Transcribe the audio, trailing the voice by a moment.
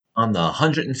On the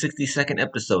 162nd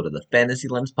episode of the Fantasy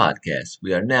Lens podcast,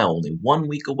 we are now only 1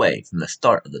 week away from the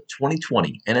start of the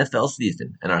 2020 NFL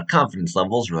season, and our confidence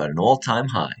levels are at an all-time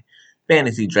high.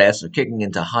 Fantasy drafts are kicking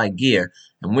into high gear,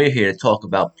 and we're here to talk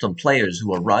about some players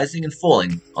who are rising and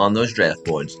falling on those draft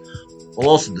boards.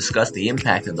 We'll also discuss the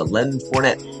impact of the Leonard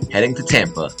Fournette heading to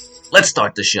Tampa. Let's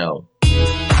start the show.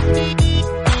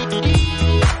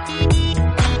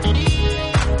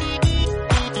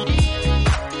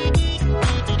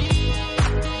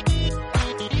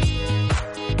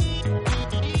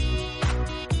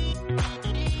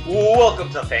 Welcome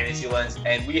to Fantasy Lens,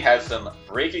 and we have some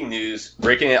breaking news,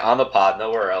 breaking it on the pod,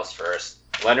 nowhere else first.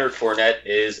 Leonard Fournette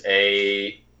is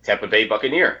a Tampa Bay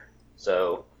Buccaneer.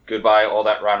 So goodbye all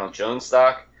that Ronald Jones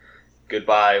stock.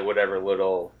 Goodbye whatever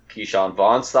little Keyshawn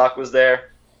Vaughn stock was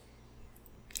there.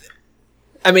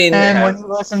 I mean, and when you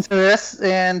listen to this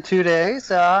in 2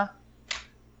 days,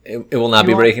 it will not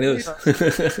be breaking news.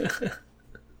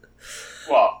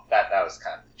 Well, that was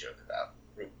kind of the joke about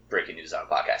breaking news on a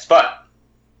podcast. But,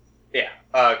 yeah,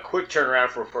 quick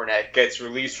turnaround for Fournette. Gets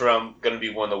released from going to be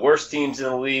one of the worst teams in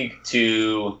the league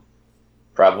to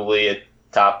probably a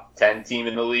top 10 team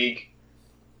in the league.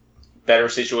 Better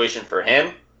situation for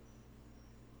him.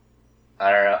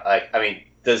 I don't know. I mean,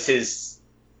 does his...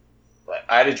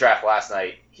 I had a draft last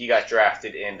night. He got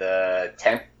drafted in the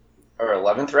 10th or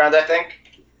 11th round, I think.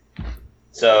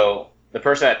 So the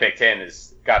person that picked him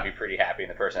has got to be pretty happy, and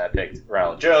the person that picked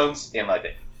Ronald Jones in like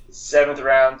the 7th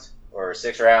round or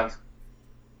 6th round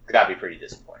got to be pretty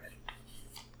disappointed.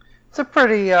 It's a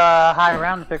pretty high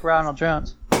round to pick Ronald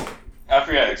Jones. I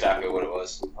forget exactly what it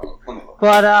was. Let me look.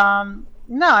 But,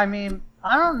 no, I mean,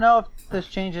 I don't know if this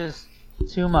changes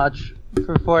too much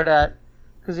for Fournette,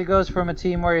 because he goes from a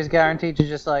team where he's guaranteed to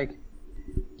just, like,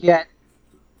 get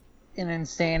an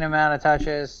insane amount of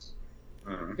touches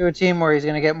to a team where he's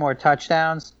going to get more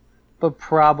touchdowns, but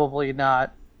probably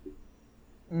not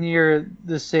near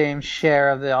the same share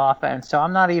of the offense. So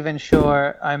I'm not even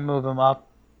sure I move him up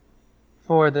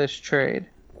for this trade.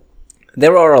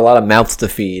 There are a lot of mouths to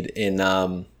feed in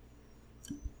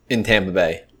Tampa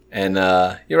Bay. And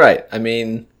you're right. I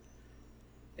mean,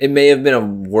 it may have been a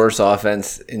worse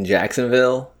offense in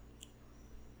Jacksonville,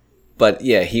 but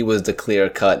yeah, he was the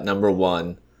clear-cut number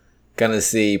one. Gonna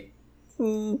see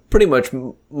pretty much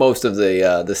most of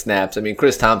the snaps. I mean,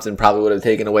 Chris Thompson probably would have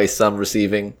taken away some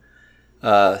receiving,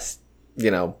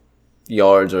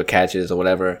 yards or catches or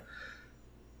whatever,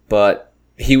 but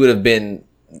he would have been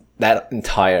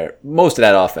most of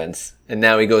that offense. And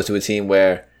now he goes to a team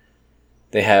where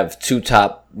they have 2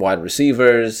 top wide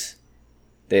receivers.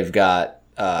 They've got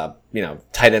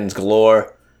tight ends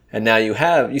galore, and now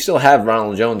you still have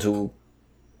Ronald Jones, who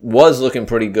was looking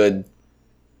pretty good,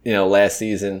 last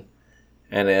season,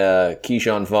 and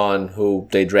Keyshawn Vaughn, who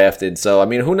they drafted. So I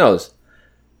mean, who knows?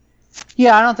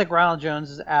 Yeah, I don't think Ronald Jones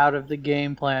is out of the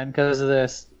game plan because of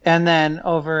this. And then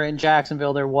over in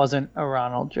Jacksonville, there wasn't a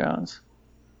Ronald Jones.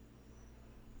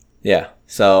 Yeah.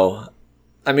 So,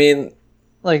 I mean,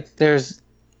 like, there's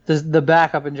the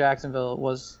backup in Jacksonville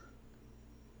was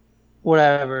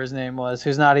whatever his name was,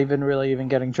 who's not even really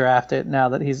getting drafted now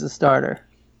that he's a starter.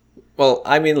 Well,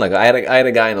 I mean, look, I had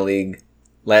a guy in the league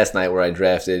last night where I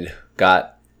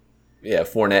got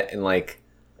Fournette in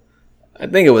I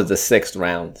think it was the 6th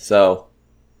round. So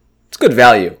it's good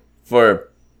value for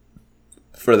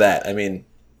that. I mean,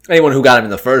 anyone who got him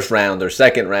in the 1st round or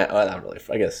 2nd round, well, not really.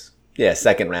 I guess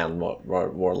 2nd round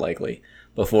more likely,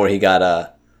 before he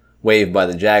got waived by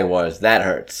the Jaguars, that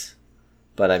hurts.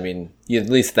 But I mean, you're at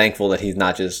least thankful that he's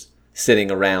not just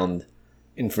sitting around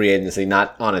in free agency,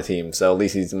 not on a team. So at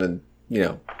least he's gonna,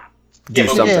 do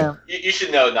something. Yeah. You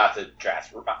should know not to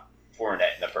draft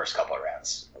Fournette in the first couple of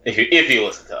rounds if you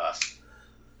listen to us.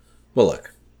 Well,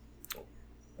 look,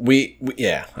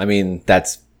 I mean,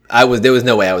 there was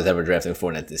no way I was ever drafting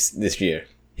Fournette this year.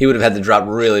 He would have had to drop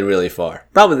really, really far.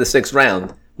 Probably the 6th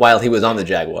round while he was on the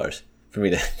Jaguars for me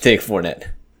to take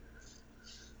Fournette.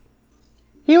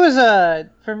 He was a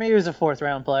 4th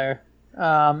round player.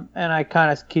 And I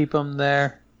kind of keep him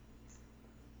there.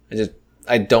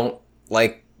 I don't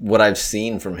like what I've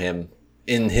seen from him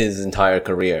in his entire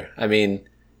career. I mean,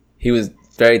 he was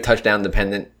very touchdown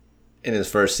dependent in his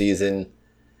first season,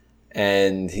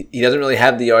 and he doesn't really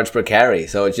have the yards per carry,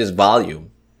 so it's just volume.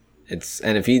 And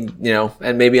if he,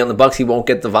 and maybe on the Bucs he won't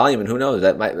get the volume, and who knows,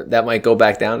 that might go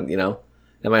back down, that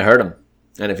might hurt him.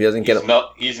 And if he doesn't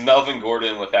he's Melvin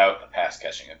Gordon without a pass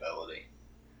catching ability.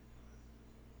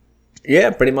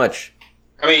 Yeah, pretty much.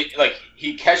 I mean,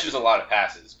 he catches a lot of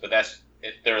passes, but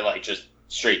they're just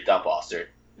straight dump offs.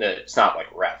 It's not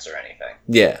like routes or anything.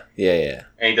 Yeah.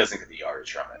 And he doesn't get the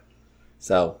yardage from it.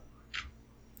 So,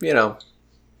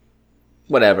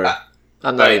 whatever.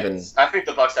 I'm not even. I think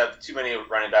the Bucks have too many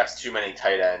running backs, too many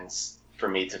tight ends for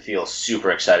me to feel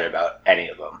super excited about any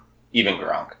of them, even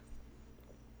Gronk.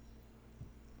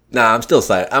 Nah, I'm still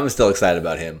excited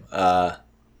about him.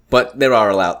 But there are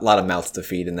a lot of mouths to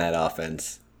feed in that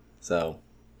offense, so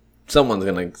someone's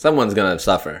gonna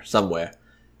suffer somewhere.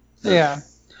 Yeah.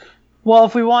 Well,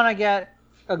 if we want to get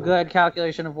a good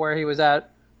calculation of where he was at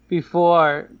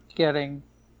before getting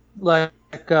let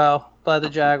go by the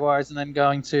Jaguars and then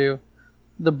going to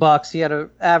the Bucks, he had an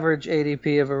average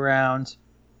ADP of around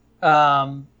 7th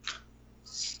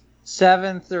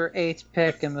or 8th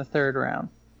pick in the 3rd round.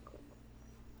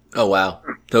 Oh wow!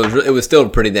 So it was still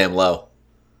pretty damn low.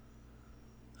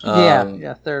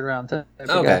 Yeah, 3rd round.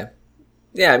 Okay.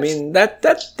 Yeah, I mean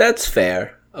that's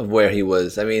fair of where he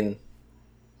was. I mean,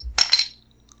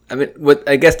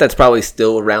 I guess that's probably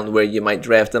still around where you might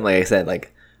draft him. Like I said,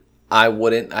 like I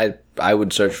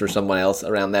would search for someone else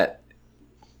around that,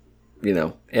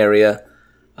 area.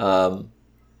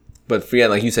 But for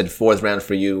like you said, 4th round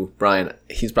for you, Brian.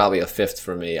 He's probably a 5th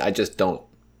for me. I just don't,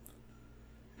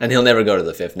 and he'll never go to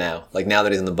the 5th now. Like now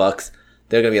that he's in the Bucks,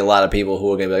 there are gonna be a lot of people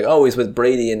who are gonna be like, oh, he's with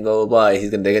Brady and blah blah blah.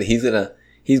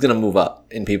 He's gonna move up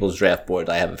in people's draft boards.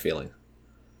 I have a feeling.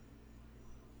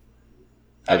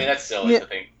 I mean, that's silly to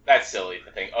think. That's silly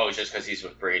to think. Oh, just because he's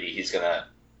with Brady, he's gonna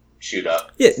shoot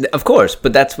up. Yeah, of course,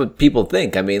 but that's what people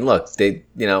think. I mean, look,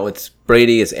 it's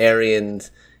Brady, it's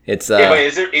Arians, it's. Yeah, but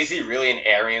is he really an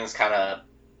Arians kind of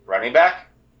running back?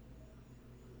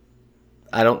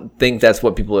 I don't think that's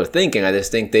what people are thinking. I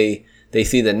just think they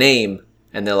see the name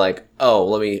and they're like, oh,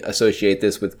 let me associate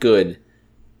this with good.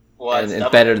 Well, and it's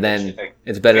better than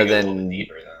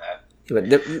deeper than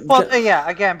that. Well, yeah,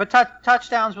 again, but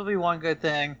touchdowns will be one good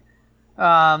thing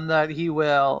that he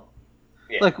will.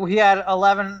 Yeah. Like he had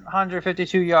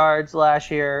 1,152 yards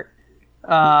last year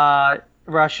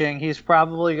rushing. He's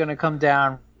probably going to come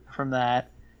down from that,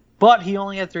 but he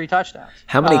only had 3 touchdowns.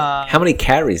 How many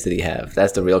carries did he have?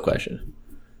 That's the real question.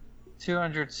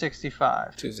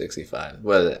 265. 265.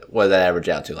 What did that average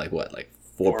out to? Like what? Like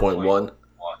 4.1?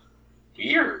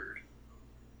 Weird.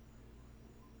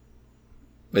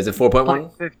 Is it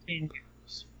 4.1? 15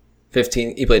 games.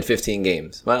 15. He played 15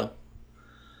 games. Wow.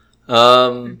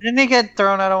 Didn't he get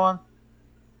thrown out of one?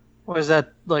 Or was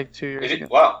that like 2 years ago?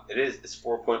 Wow, it is. It's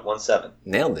 4.17.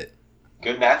 Nailed it.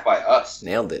 Good math by us.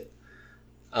 Nailed it.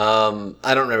 I don't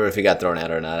remember if he got thrown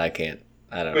out or not. I don't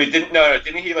know. Wait,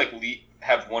 didn't he like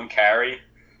have 1 carry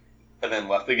and then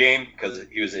left the game because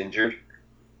he was injured?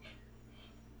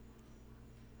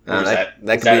 That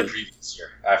could be a previous year.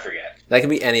 I forget. That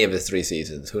could be any of his 3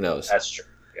 seasons. Who knows? That's true.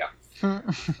 Yeah.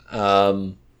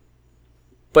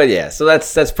 But yeah, so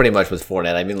that's pretty much with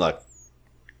Fournette. I mean, look,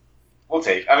 we'll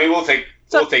take.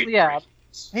 Yeah,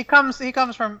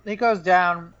 he goes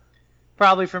down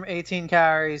probably from 18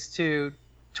 carries to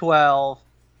 12,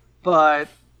 but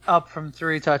up from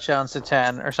 3 touchdowns to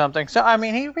 10 or something. So I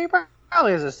mean, he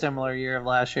probably has a similar year of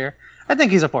last year. I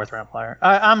think he's a 4th round player.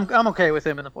 I'm okay with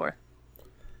him in the 4th.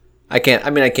 I can't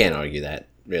argue that.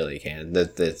 Really can't.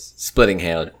 That's splitting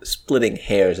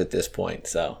hairs at this point.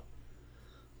 So,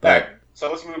 but. So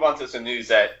let's move on to some news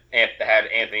that had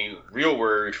Anthony real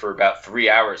worried for about 3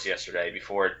 hours yesterday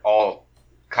before it all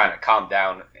kind of calmed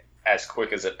down as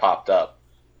quick as it popped up.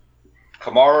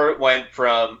 Kamara went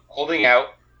from holding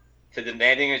out to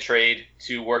demanding a trade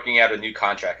to working out a new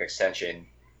contract extension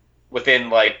within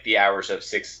like the hours of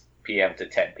 6 p.m. to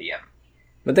 10 p.m.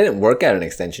 But they didn't work out an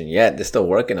extension yet. They're still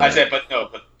working on it. I said, but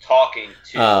talking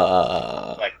to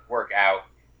like work out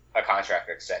a contract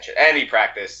extension. And he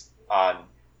practiced on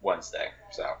Wednesday.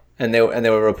 So and there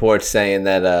were reports saying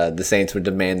that the Saints were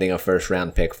demanding a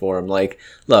 1st-round pick for him. Like,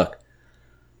 look,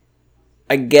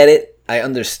 I get it. I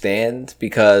understand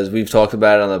because we've talked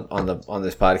about it on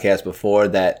this podcast before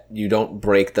that you don't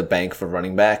break the bank for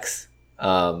running backs.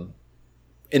 In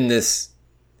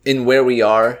where we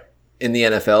are in the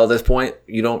NFL at this point,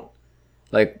 you don't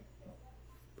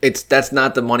that's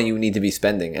not the money you need to be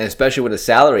spending, and especially with a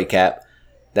salary cap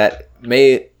that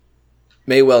may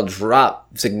well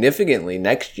drop significantly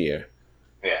next year.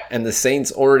 Yeah. And the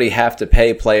Saints already have to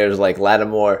pay players like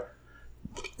Lattimore,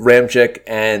 Ramczyk,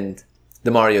 and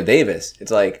DeMario Davis.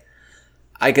 It's like,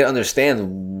 I can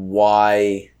understand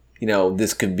why,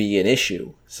 this could be an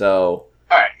issue. So.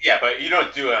 All right, yeah, but you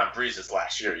don't do it on Brees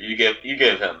last year. You give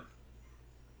him.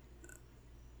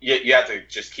 You have to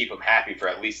just keep him happy for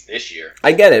at least this year.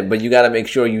 I get it, but you got to make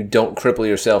sure you don't cripple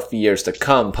yourself years to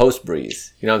come post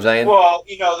Brees. You know what I'm saying? Well,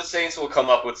 the Saints will come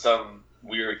up with some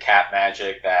weird cap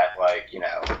magic that,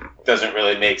 doesn't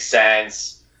really make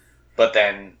sense, but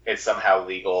then it's somehow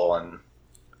legal and.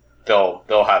 they'll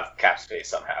have cap space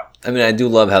somehow. I mean, I do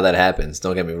love how that happens.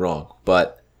 Don't get me wrong,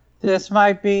 but This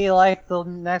might be like the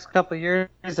next couple of years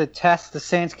to test the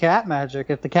Saints cap magic.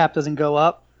 If the cap doesn't go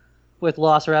up with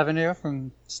lost revenue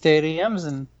from stadiums,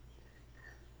 and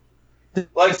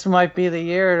this might be the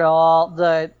year that all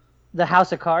the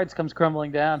house of cards comes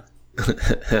crumbling down.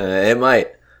 it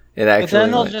might. It actually. But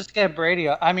then they'll might. just get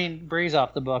Breeze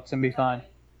off the books and be fine.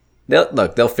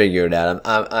 They'll figure it out.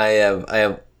 I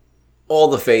have all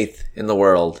the faith in the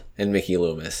world in Mickey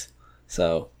Loomis,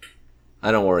 so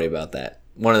I don't worry about that.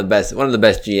 One of the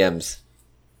best GMs,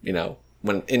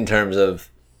 when in terms of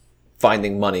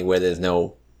finding money where there's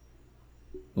no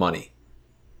money,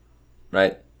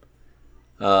 right?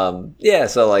 Yeah.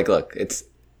 So look, it's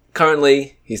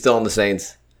currently he's still on the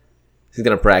Saints. He's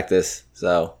gonna practice,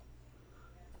 so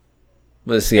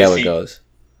let's see how it goes.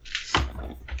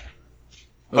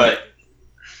 But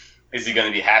is he going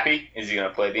to be happy? Is he going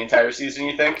to play the entire season,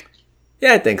 you think?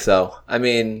 Yeah, I think so. I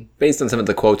mean, based on some of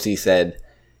the quotes he said,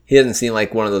 he doesn't seem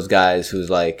like one of those guys who's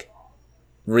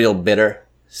real bitter.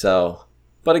 So,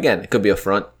 but again, it could be a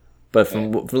front. But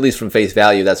at least from face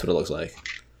value, that's what it looks like.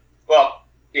 Well,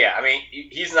 yeah, I mean,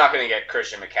 he's not going to get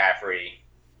Christian McCaffrey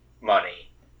money,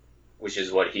 which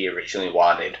is what he originally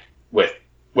wanted with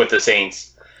the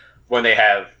Saints when they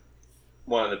have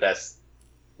one of the best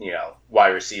wide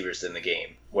receivers in the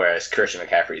game, whereas Christian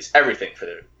McCaffrey is everything for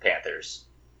the Panthers.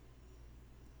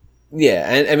 Yeah,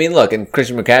 and I mean, look, and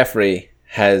Christian McCaffrey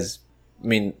has,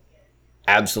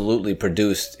 absolutely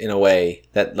produced in a way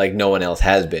that no one else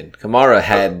has been. Kamara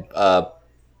had a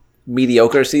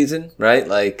mediocre season,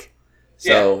 right?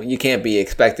 So you can't be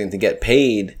expecting to get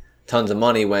paid tons of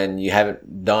money when you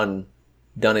haven't done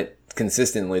it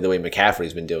consistently the way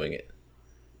McCaffrey's been doing it.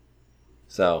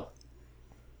 So,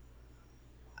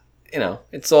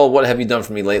 it's all what have you done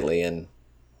for me lately, and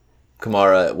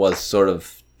Kamara was sort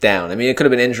of down. I mean, it could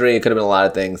have been injury, it could have been a lot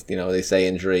of things, they say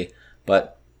injury,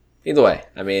 but either way,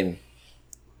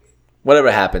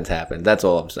 whatever happens. That's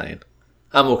all I'm saying.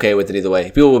 I'm okay with it either way.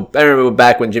 I remember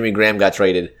back when Jimmy Graham got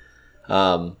traded,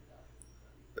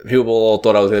 people all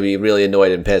thought I was going to be really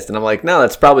annoyed and pissed, and I'm like, no,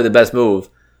 that's probably the best move.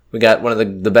 We got one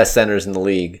of the best centers in the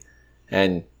league,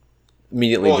 and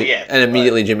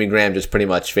immediately Jimmy Graham just pretty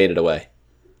much faded away.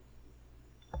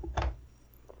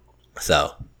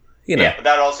 So, Yeah, but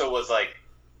that also was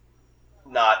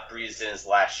not Breeze in his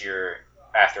last year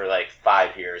after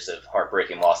 5 years of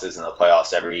heartbreaking losses in the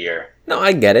playoffs every year. No,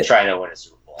 I get it. Trying to win a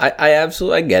Super Bowl. I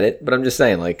absolutely get it, but I'm just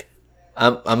saying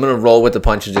I'm gonna roll with the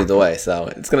punches either way. So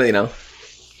it's gonna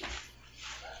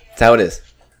it's how it is.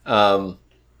 So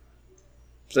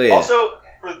yeah. Also,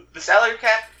 for the salary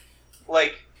cap,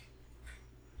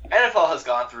 NFL has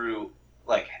gone through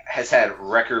has had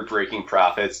record-breaking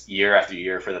profits year after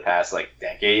year for the past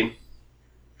decade,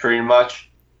 pretty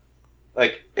much.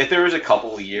 If there was a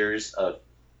couple of years of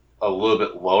a little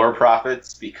bit lower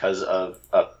profits because of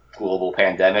a global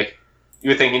pandemic, you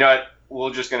would think,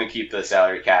 we're just going to keep the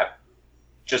salary cap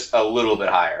just a little bit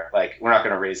higher. We're not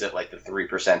going to raise it the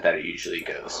 3% that it usually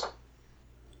goes.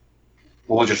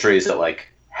 We'll just raise it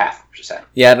 0.5%.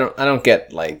 Yeah, I don't get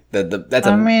that's it's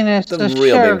a a real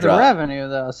share big of the drop. revenue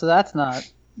though, so that's not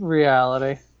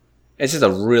reality. It's just a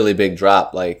really big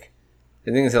drop. I think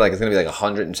they said it's gonna be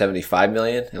 175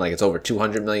 million, and it's over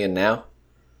 200 million now.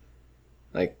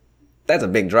 That's a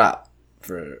big drop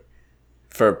for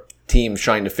teams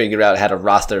trying to figure out how to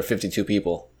roster 52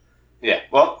 people. Yeah,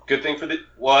 well, good thing for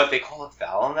if they call a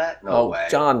foul on that? No way.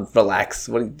 John, relax.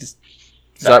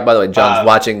 Sorry, by the way, John's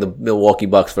watching the Milwaukee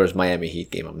Bucks versus Miami Heat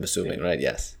game, I'm assuming, right?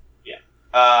 Yes. Yeah.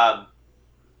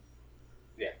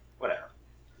 Yeah, whatever.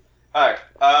 All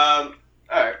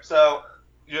right, so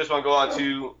you just want to go on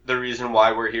to the reason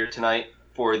why we're here tonight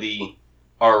for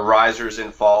our risers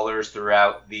and fallers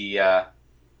throughout the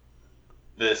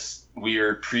this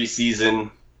weird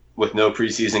preseason with no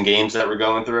preseason games that we're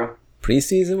going through?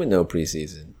 Preseason with no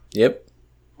preseason. Yep.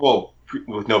 Well,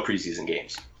 with no preseason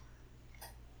games.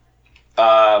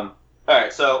 All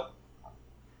right, so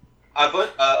I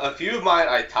put a few of mine.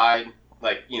 I tied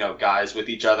guys with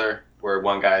each other, where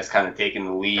one guy's kind of taking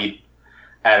the lead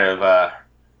out of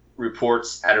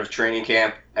reports out of training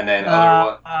camp, and then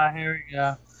other one. Here we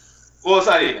go. Well, it's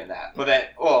not even that, but then,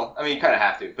 you kind of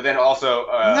have to. But then also,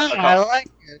 I like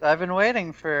it. I've been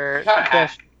waiting for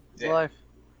life.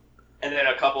 And then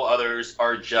a couple others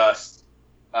are just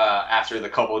after the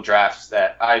couple drafts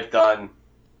that I've done,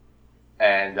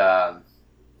 and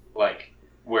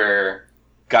where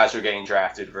guys are getting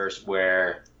drafted versus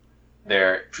where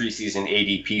their preseason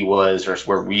ADP was versus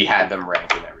where we had them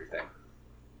ranked and everything.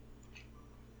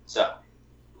 So,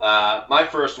 my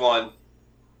first one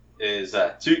is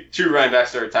two running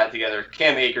backs that are tied together.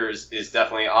 Cam Akers is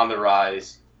definitely on the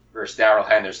rise, versus Darrell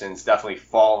Henderson's definitely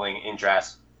falling in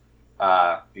drafts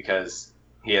because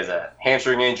he has a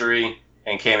hamstring injury,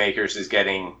 and Cam Akers is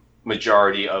getting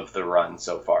majority of the run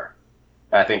so far.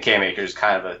 I think Cam Akers is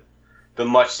kind of the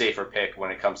much safer pick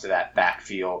when it comes to that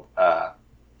backfield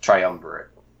triumvirate.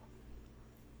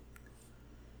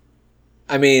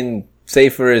 I mean,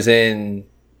 safer as in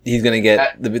he's going to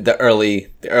get the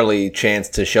early chance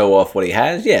to show off what he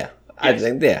has. Yeah, yes. I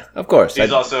think of course.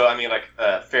 He's also, like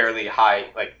a fairly high,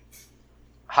 like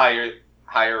higher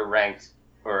ranked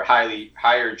or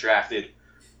higher drafted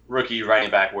rookie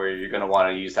running back, where you're going to want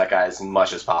to use that guy as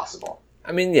much as possible.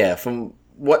 I mean, yeah. From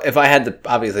what if I had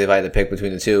to pick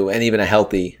between the two, and even a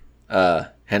healthy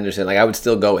Henderson, like I would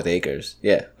still go with Akers.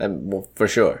 Yeah, for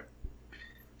sure.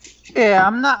 Yeah,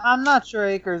 I'm not sure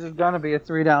Akers is going to be a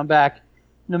 3-down back,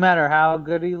 no matter how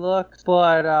good he looks.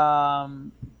 But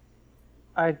I'm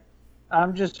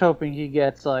just hoping he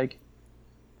gets like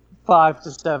 5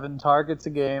 to 7 targets a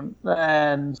game,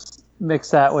 and mix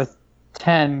that with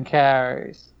 10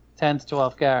 to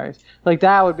 12 carries. Like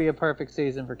that would be a perfect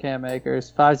season for Cam Akers.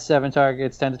 5 to 7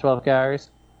 targets, 10 to 12 carries.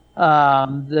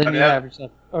 Then you have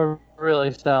yourself a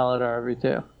really solid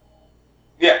RB2.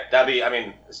 Yeah,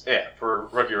 for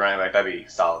rookie running back, that'd be a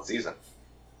solid season.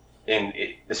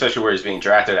 Especially where he's being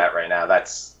drafted at right now.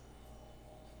 That's...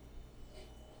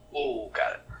 Oh,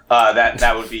 got it.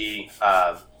 That would be...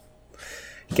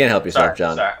 You can't help yourself,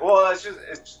 John. Sorry. Well, it's just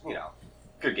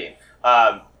good game.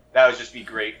 That would just be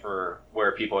great for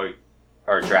where people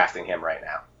are drafting him right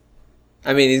now.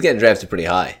 I mean, he's getting drafted pretty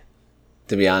high,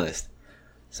 to be honest.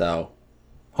 So,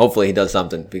 hopefully he does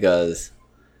something, because...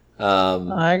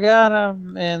 I got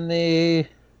him in the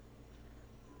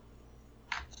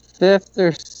 5th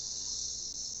or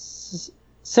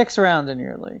 6th round in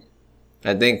your league.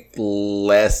 I think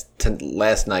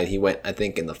last night he went, I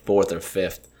think, in the 4th or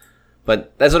 5th.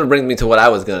 But that sort of brings me to what I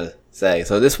was going to say.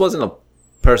 So this wasn't a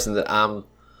person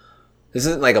this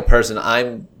isn't like a person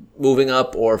I'm moving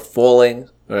up or falling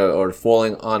or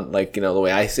falling on, like, the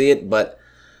way I see it. But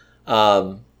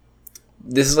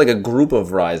this is like a group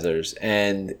of risers,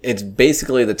 and it's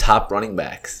basically the top running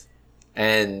backs.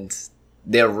 And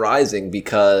they're rising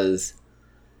because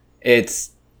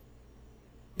it's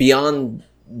beyond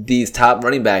these top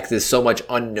running backs. There's so much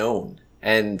unknown,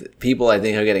 and people, I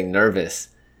think, are getting nervous.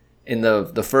 In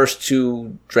the first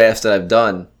 2 drafts that I've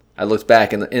done, I looked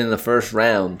back, and in the first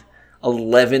round,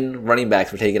 11 running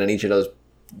backs were taken in each of those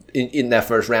in that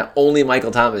first round. Only Michael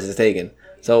Thomas is taken.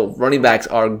 So running backs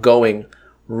are going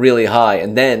really high.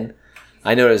 And then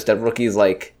I noticed that rookies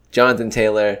like Jonathan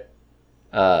Taylor,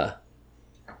 Cam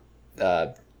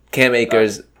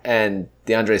Akers, and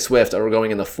DeAndre Swift are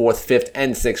going in the 4th, 5th,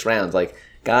 and 6th rounds. Like,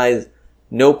 guys,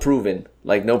 nothing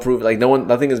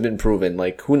has been proven.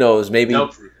 Like, who knows? Maybe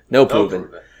no proven.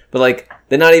 But like,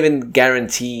 they're not even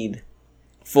guaranteed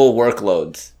full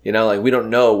workloads. Like, we don't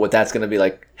know what that's going to be.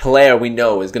 Like, Hilaire, we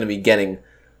know, is going to be getting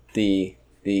the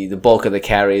bulk of the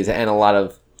carries and a lot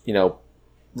of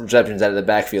receptions out of the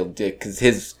backfield, because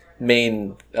his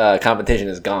main competition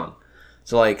is gone.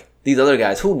 So like, these other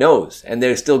guys, who knows? And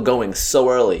they're still going so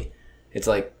early. It's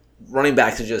like running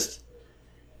backs are just,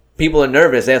 people are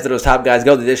nervous after those top guys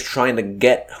go. They're just trying to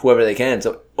get whoever they can.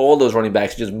 So all those running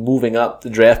backs are just moving up the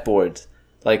draft boards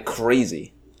like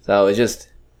crazy. So it's just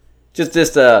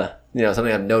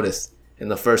something I've noticed in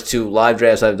the first 2 live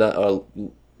drafts I've done, or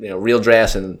real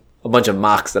drafts, and a bunch of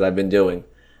mocks that I've been doing,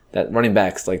 that running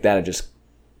backs like that are just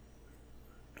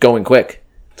going quick.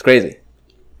 It's crazy.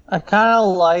 I kind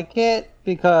of like it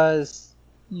because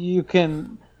you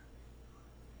can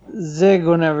zig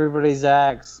when everybody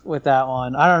zags with that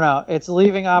one. I don't know. It's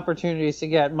leaving opportunities to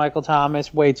get Michael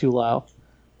Thomas way too low.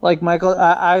 Like Michael,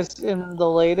 I was in the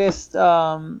latest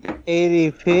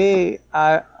ADP.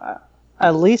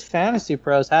 At least Fantasy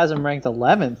Pros has him ranked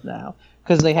 11th now,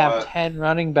 because they have 10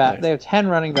 running backs. They have 10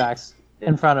 running backs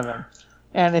in front of him.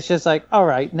 And it's just like, all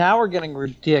right, now we're getting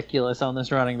ridiculous on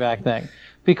this running back thing.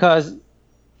 Because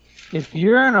if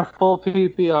you're in a full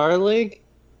PPR league,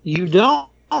 you don't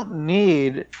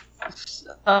need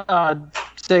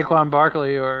Saquon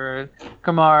Barkley or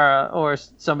Kamara or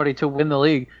somebody to win the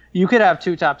league. You could have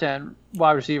 2 top 10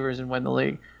 wide receivers and win the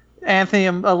league. Anthony,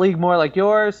 a league more like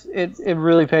yours, it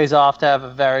really pays off to have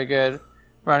a very good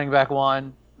running back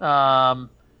 1.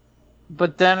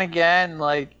 But then again,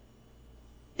 like,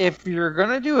 if you're going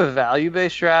to do a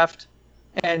value-based draft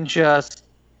and just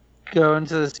go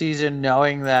into the season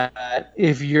knowing that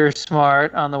if you're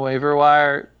smart on the waiver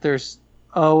wire, there's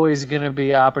always going to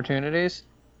be opportunities,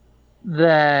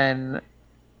 then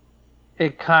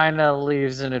it kind of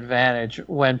leaves an advantage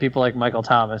when people like Michael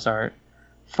Thomas are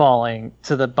falling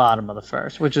to the bottom of the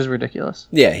first, which is ridiculous.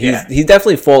 Yeah, he's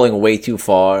definitely falling way too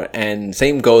far, and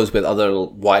same goes with other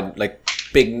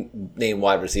big name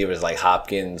wide receivers like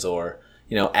Hopkins or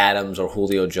Adams or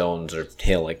Julio Jones or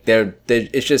Hill. Like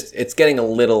it's getting a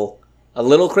little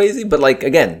crazy, but like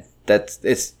again,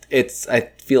 it's I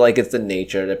feel like it's the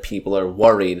nature that people are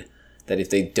worried that if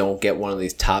they don't get one of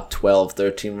these top 12,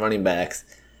 13 running backs,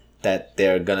 that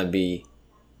they're gonna be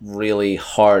really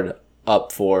hard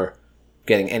up for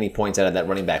getting any points out of that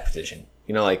running back position.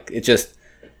 It's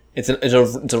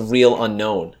a real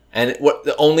unknown. And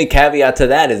the only caveat to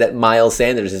that is that Miles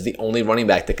Sanders is the only running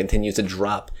back that continues to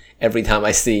drop every time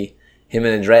I see him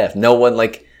in a draft. No one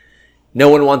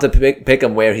wants to pick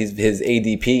him where his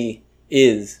ADP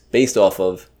is based off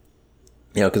of,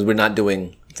 because we're not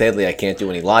doing. Sadly, I can't do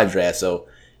any live drafts, so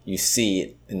you see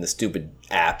it in the stupid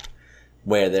app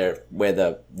where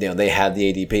they have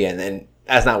the ADP, and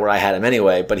that's not where I had him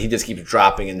anyway. But he just keeps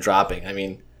dropping and dropping. I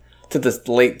mean, to this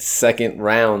late second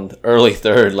round, early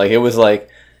third,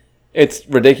 it's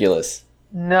ridiculous.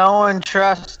 No one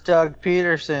trusts Doug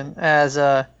Peterson as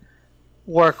a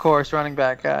workhorse running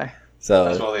back guy. So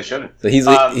that's why they shouldn't. So he's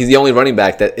the only running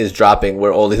back that is dropping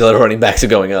where all these other running backs are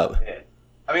going up. Yeah.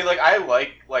 I mean, I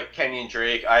like Kenyon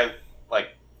Drake. I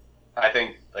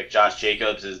think Josh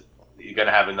Jacobs is going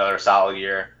to have another solid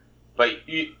year. But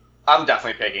I'm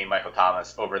definitely picking Michael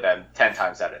Thomas over them 10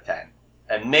 times out of 10.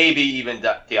 And maybe even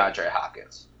DeAndre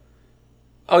Hopkins.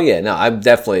 Oh, yeah. No, I'm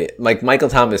definitely... Michael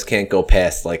Thomas can't go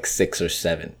past 6 or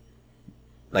 7.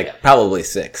 Probably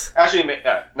 6. Actually,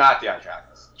 not DeAndre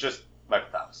Hopkins. Just Michael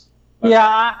Thomas.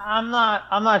 Yeah, I'm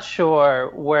not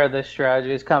sure where this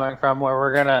strategy is coming from, where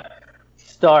we're going to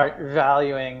start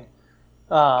valuing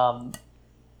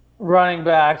running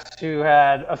backs who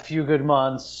had a few good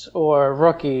months or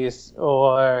rookies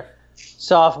or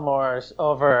sophomores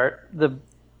over the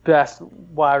best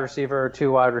wide receiver or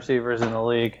 2 wide receivers in the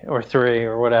league or 3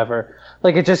 or whatever.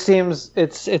 It just seems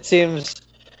it seems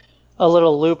a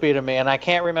little loopy to me, and I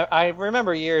can't remember. I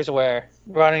remember years where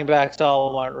running backs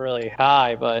all weren't really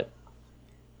high, but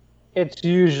it's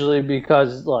usually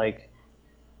because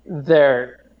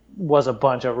there was a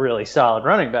bunch of really solid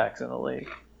running backs in the league.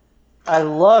 I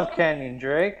love Kenyon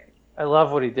Drake. I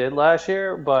love what he did last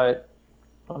year, but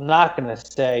I'm not going to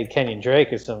say Kenyon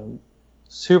Drake is some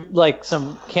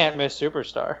can't miss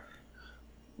superstar,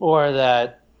 or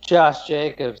that Josh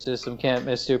Jacobs is some can't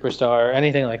miss superstar, or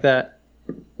anything like that.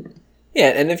 Yeah,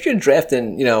 and if you're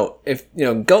drafting, if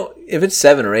it's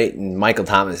 7 or 8 and Michael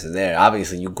Thomas is there,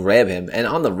 obviously you grab him, and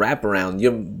on the wraparound,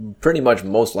 you're pretty much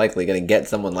most likely going to get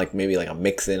someone maybe a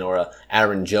Mixon or a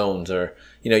Aaron Jones, or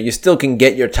you still can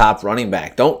get your top running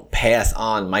back. Don't pass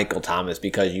on Michael Thomas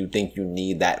because you think you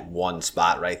need that one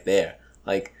spot right there.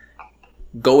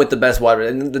 Go with the best wide.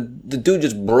 And the dude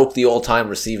just broke the all-time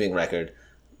receiving record,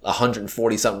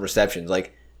 140 something receptions.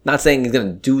 Not saying he's going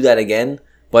to do that again.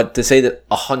 But to say that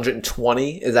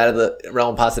 120 is out of the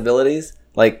realm of possibilities,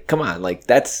 come on,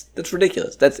 that's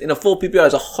ridiculous. That's in a full PPR,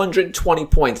 it's 120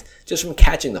 points just from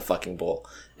catching the fucking ball,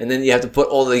 and then you have to put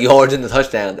all the yards in the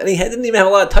touchdowns. And he didn't even have a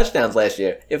lot of touchdowns last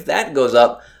year. If that goes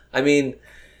up, I mean,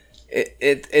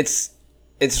 it's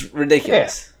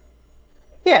ridiculous.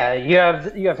 Yeah, you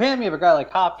have him. You have a guy like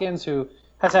Hopkins who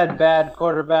has had bad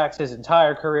quarterbacks his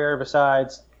entire career,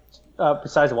 besides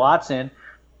Watson.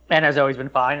 And has always been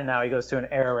fine, and now he goes to an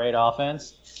air raid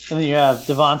offense. And then you have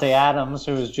Devontae Adams,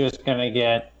 who is just going to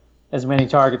get as many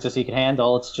targets as he can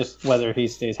handle. It's just whether he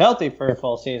stays healthy for a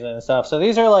full season and stuff. So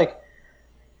these are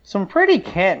some pretty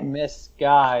can't-miss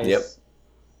guys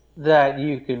that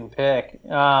you can pick.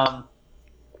 And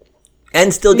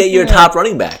still get your top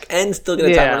running back. And still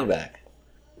get a top running back.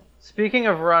 Speaking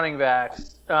of running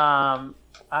backs, I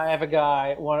have a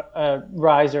guy, a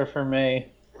riser for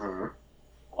me. Mm-hmm.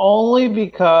 Only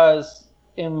because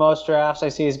in most drafts I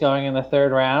see he's going in the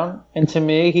 3rd round. And to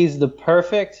me, he's the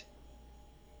perfect,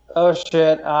 oh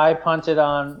shit, I punted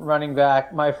on running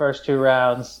back my first 2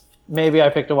 rounds. Maybe I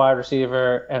picked a wide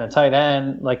receiver and a tight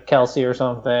end, like Kelsey or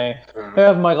something. I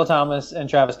have Michael Thomas and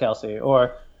Travis Kelsey.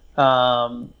 Or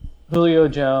Julio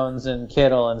Jones and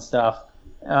Kittle and stuff.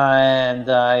 And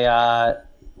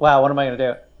wow, what am I going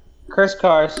to do? Chris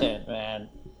Carson, man.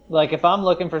 If I'm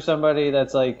looking for somebody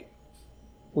that's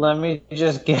let me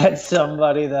just get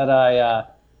somebody that I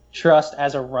trust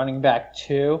as a running back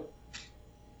 2.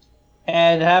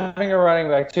 And having a running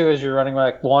back 2 as your running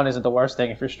back 1 isn't the worst thing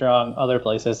if you're strong other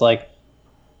places.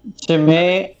 To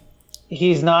me,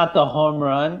 he's not the home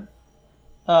run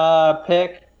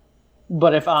pick.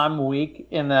 But if I'm weak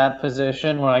in that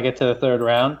position when I get to the 3rd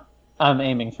round, I'm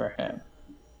aiming for him.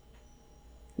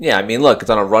 Yeah, I mean, look,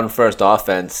 it's on a run-first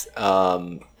offense,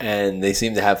 and they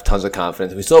seem to have tons of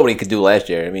confidence. We saw what he could do last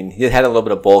year. I mean, he had a little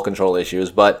bit of ball control issues,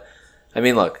 but, I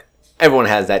mean, look, everyone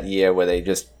has that year where they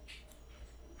just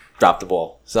drop the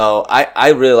ball. So I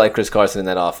really like Chris Carson in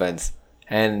that offense,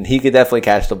 and he could definitely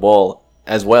catch the ball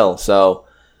as well. So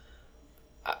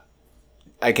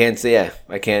I can't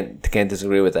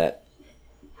disagree with that.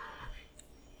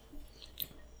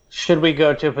 Should we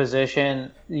go to a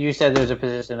position? You said there's a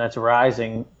position that's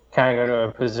rising. Can I go to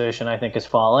a position I think is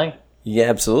falling? Yeah,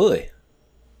 absolutely.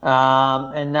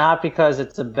 And not because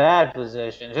it's a bad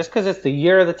position, just because it's the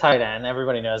year of the tight end.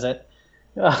 Everybody knows it.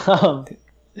 I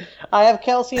have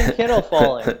Kelsey and Kittle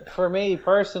falling for me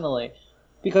personally,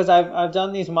 because I've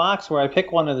done these mocks where I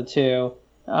pick one of the two,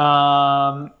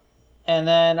 and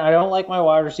then I don't like my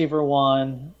wide receiver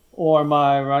 1 or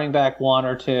my running back 1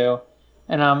 or 2,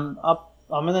 and I'm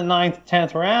in the 9th,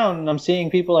 10th round, and I'm seeing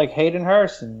people like Hayden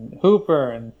Hurst and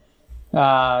Hooper and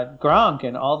Gronk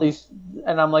and all these,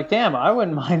 and I'm like, damn, I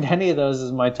wouldn't mind any of those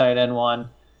as my tight end 1. Did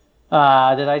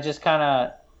I just kind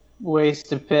of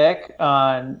waste a pick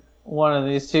on one of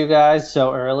these two guys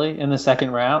so early in the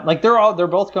second round? Like they're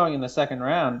both going in the second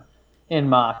round in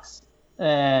mocks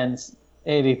and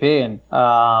ADP, and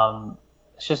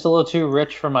it's just a little too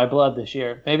rich for my blood this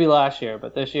year. Maybe last year,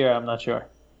 but this year I'm not sure.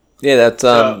 Yeah,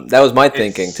 that was my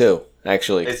thinking too.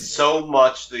 Actually, it's so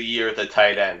much the year of the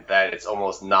tight end that it's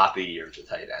almost not the year of the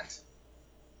tight end.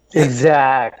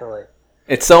 Exactly.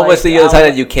 It's so much the year of the tight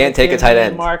end you can't take a tight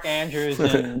end. Mark Andrews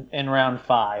in round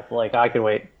 5. Like I could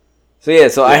wait. So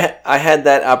yeah, I had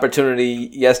that opportunity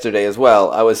yesterday as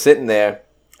well. I was sitting there,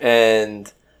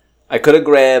 and I could have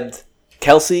grabbed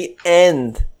Kelsey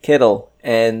and Kittle,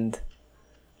 and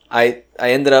I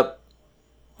ended up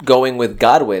going with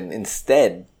Godwin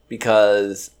instead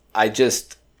because I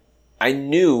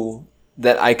knew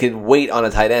that I could wait on a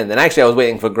tight end. And actually, I was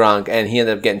waiting for Gronk, and he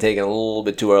ended up getting taken a little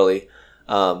bit too early,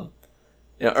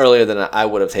 earlier than I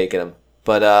would have taken him.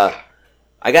 But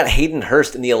I got Hayden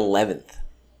Hurst in the 11th.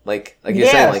 Like you're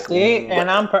saying, like, see, and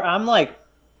I'm like,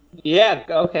 yeah,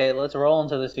 okay, let's roll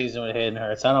into the season with Hayden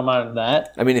Hurst. I don't mind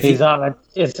that. I mean, if he's on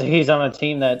a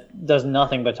team that does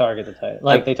nothing but target the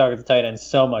tight. They target the tight end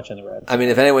so much in the red. I mean,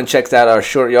 if anyone checks out our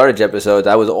short yardage episodes,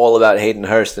 I was all about Hayden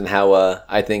Hurst and how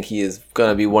I think he is going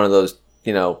to be one of those,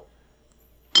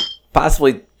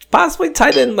 possibly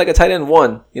tight end, like a tight end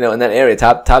 1, in that area,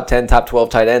 top 10, top 12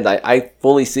 tight end. I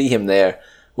fully see him there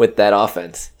with that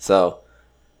offense. So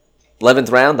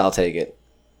 11th round, I'll take it.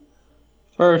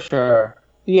 For sure.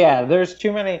 Yeah, there's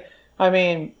too many. I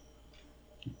mean,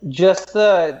 just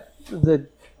the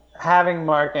having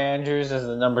Mark Andrews as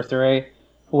the number 3,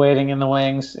 waiting in the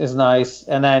wings is nice,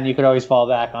 and then you could always fall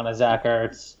back on a Zach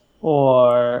Ertz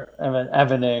or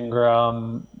Evan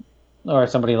Ingram or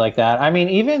somebody like that. I mean,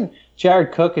 even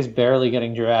Jared Cook is barely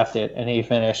getting drafted, and he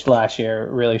finished last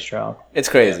year really strong. It's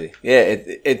crazy. Yeah,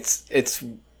 it's.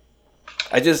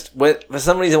 I just for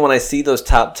some reason when I see those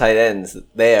top tight ends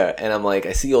there, and I'm like,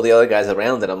 I see all the other guys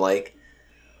around it, I'm like,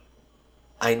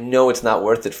 I know it's not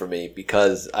worth it for me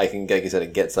because I can, like you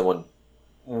said, get someone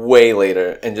way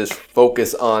later and just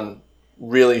focus on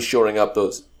really shoring up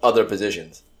those other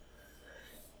positions.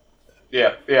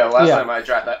 Yeah. Last time I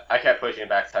drafted, I kept pushing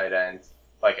back tight ends.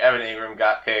 Like Evan Ingram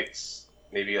got picked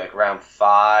maybe like round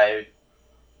 5.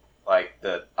 Like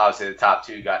obviously the top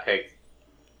 2 got picked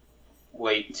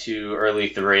late 2, early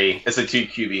 3. It's a 2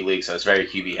 QB league, so it's very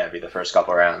QB heavy the first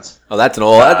couple rounds. Oh, that's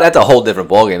a whole different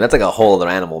ballgame. That's like a whole other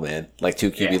animal, man. Like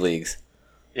 2 QB leagues.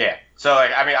 Yeah. So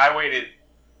I waited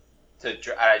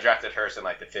I drafted Hurst in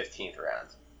like the 15th round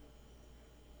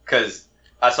because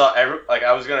I saw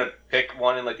I was gonna pick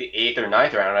one in like the 8th or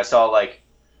 9th round, and I saw like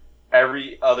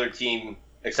every other team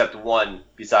except one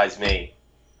besides me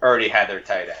already had their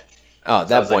tight end. Oh, at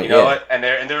that point, you know what? And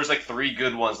there was like 3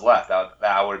 good ones left that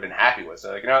I would have been happy with.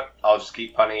 So you know what? I'll just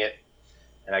keep punting it,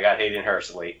 and I got Hayden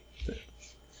Hurst late.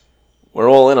 We're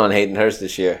all in on Hayden Hurst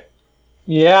this year.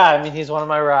 Yeah, I mean he's one of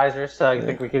my risers, so I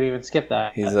think we could even skip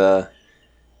that. He's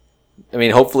I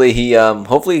mean, hopefully he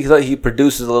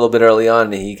produces a little bit early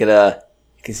on, and he could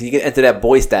because he could enter that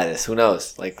boy status. Who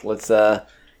knows? Like he's like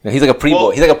a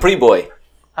pre-boy. He's like a pre-boy.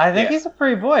 I think he's a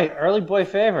pre-boy, early boy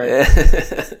favorite.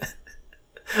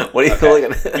 What are you calling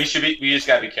it? We just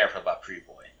gotta be careful about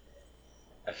pre-boy.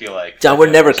 I feel like John, we're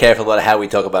never careful about how we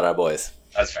talk about our boys.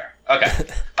 That's fair. Okay.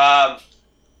 But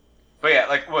yeah,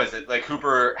 like what is it? Like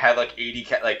Hooper had like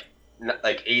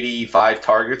 85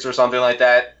 targets or something like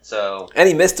that. So and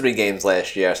he missed 3 games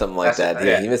last year or something like that.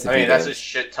 Yeah, he missed a few that's games. a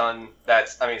shit ton.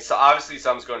 So obviously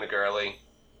some's going to Gurley,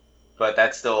 but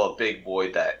that's still a big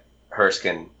void that Hurst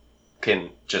can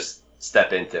just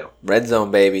step into. Red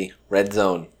zone, baby. Red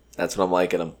zone. That's what I'm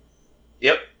liking him.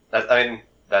 Yep.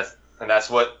 That's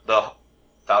what the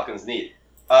Falcons need.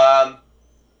 All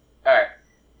right.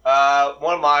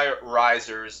 One of my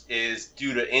risers is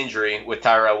due to injury with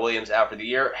Tyrell Williams out for the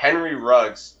year. Henry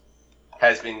Ruggs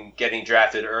has been getting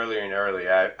drafted earlier and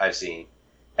earlier, I've seen.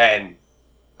 And,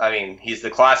 I mean, he's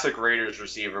the classic Raiders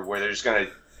receiver where they're just going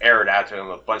to air it out to him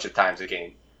a bunch of times a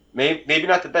game. Maybe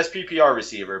not the best PPR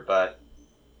receiver, but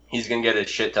he's going to get a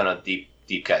shit ton of deep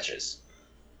catches.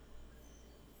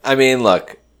 I mean,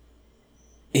 look,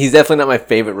 he's definitely not my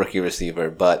favorite rookie receiver,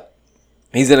 but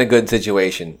he's in a good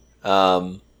situation. He's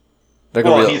the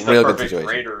real good perfect situation.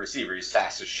 Raider receiver. He's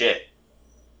fast as shit.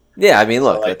 Yeah, I mean,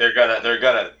 look, So, they're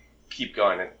gonna keep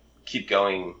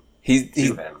going. He's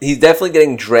definitely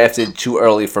getting drafted too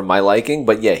early for my liking,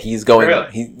 but yeah, he's going.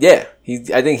 Really?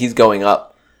 I think he's going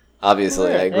up.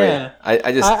 Obviously, I agree. Yeah.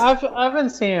 I've been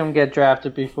seeing him get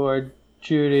drafted before,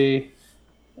 Judy,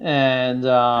 and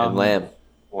Lamb.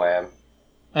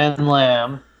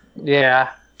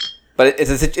 Yeah, But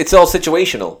it's all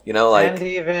situational, you know, like and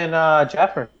even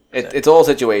Jefferson. it's all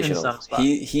In situational. some spots.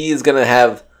 He is gonna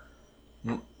have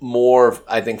more,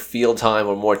 I think, field time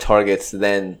or more targets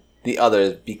than the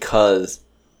others because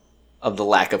of the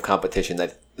lack of competition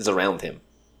that is around him,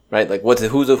 right? Like,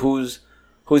 who's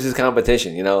his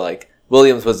competition? You know, like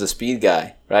Williams was the speed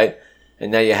guy, right?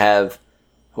 And now you have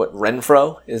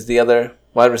Renfro is the other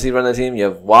wide receiver on the team. You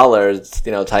have Waller,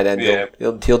 tight end. Yeah.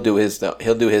 He'll do his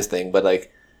thing, but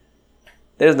like,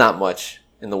 there's not much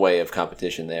in the way of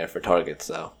competition there for targets.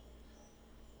 So,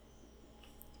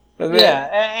 but, Yeah,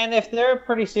 and if they're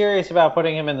pretty serious about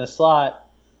putting him in the slot,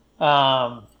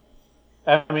 I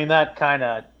mean, that kind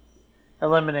of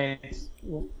eliminates.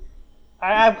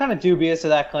 I'm kind of dubious of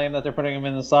that claim that they're putting him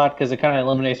in the slot because it kind of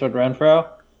eliminates what Renfro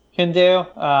can do.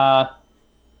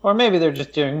 Or maybe they're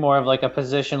just doing more of like a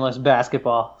positionless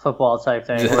football type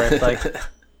thing where it's like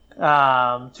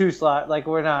two slot. Like,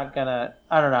 we're not gonna.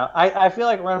 I don't know. I feel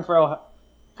like Renfro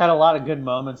had a lot of good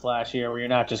moments last year where you're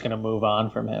not just gonna move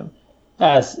on from him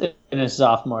as in his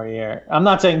sophomore year. I'm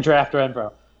not saying draft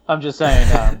Renfro. I'm just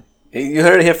saying. You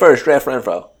heard it here first. Draft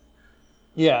Renfro.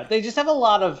 Yeah, they just have a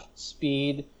lot of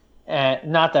speed,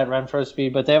 and not that Renfro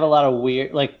speed, but they have a lot of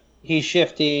weird. Like, he's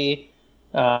shifty.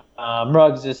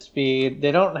 Ruggs is speed.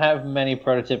 They don't have many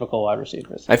prototypical wide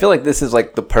receivers. I feel like this is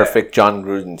like the perfect John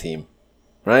Gruden team,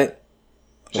 right?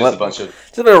 Just a bunch of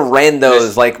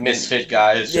randos, like misfit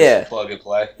guys. Yeah. Just plug and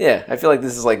play. Yeah, I feel like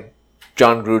this is like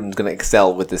John Gruden's going to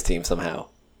excel with this team somehow.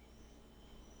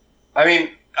 I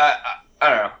mean, I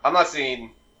don't know. I'm not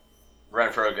seeing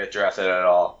Renfro get drafted at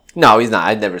all. No, he's not.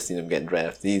 I've never seen him getting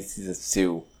drafted. He's just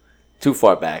too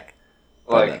far back.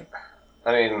 I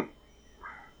mean,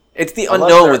 it's the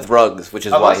unknown with Ruggs, which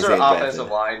is why he's getting getting drafted. Unless their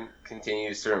offensive line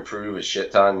continues to improve a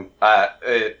shit ton,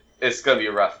 it's going to be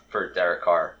rough for Derek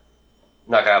Carr.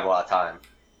 Not going to have a lot of time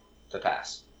to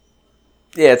pass.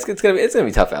 Yeah, it's gonna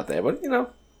be tough out there, but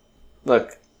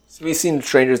look, we've seen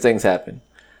stranger things happen.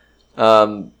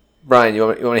 Brian, you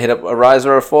want to hit up a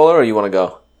riser or a faller, or you want to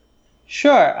go?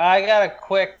 Sure, I got a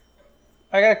quick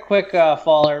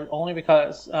faller, only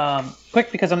because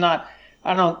quick because I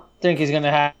don't think he's going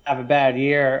to have a bad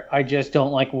year. I just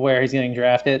don't like where he's getting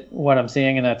drafted. What I'm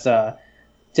seeing, and that's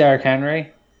Derrick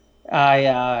Henry.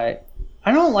 I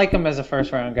don't like him as a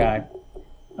first round guy.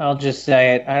 I'll just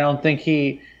say it. I don't think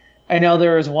he. I know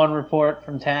there was one report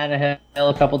from Tannehill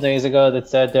a couple days ago that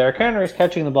said Derrick Henry's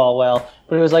catching the ball well,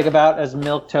 but it was like about as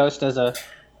milquetoast as a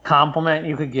compliment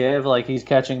you could give. Like, he's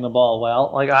catching the ball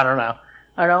well. Like, I don't know.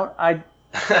 I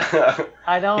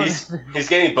don't. He's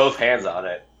getting both hands on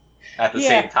it at the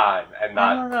same time and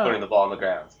not putting the ball on the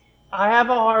ground. I have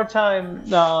a hard time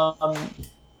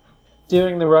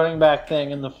doing the running back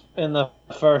thing in the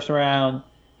first round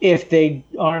if they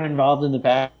aren't involved in the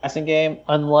passing game,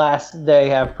 unless they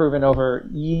have proven over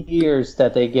years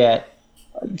that they get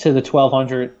to the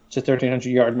 1,200 to 1,300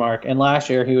 yard mark. And last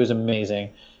year he was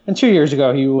amazing, and 2 years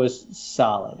ago he was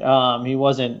solid. He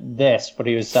wasn't this, but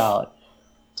he was solid.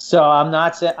 So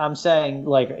I'm saying,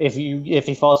 like, if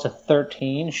he falls to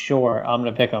 13, sure, I'm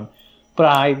gonna pick him.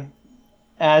 But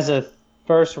as a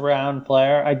first round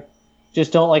player, I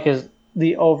just don't like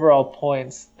the overall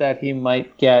points that he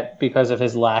might get because of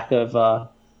his lack of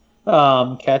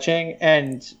catching.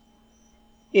 And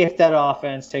if that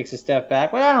offense takes a step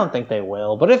back, well, I don't think they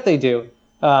will, but if they do,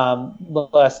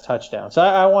 less touchdowns. So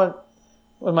I want,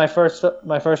 with my first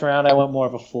round, I want more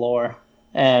of a floor,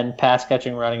 and pass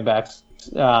catching running backs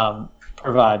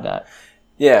provide that.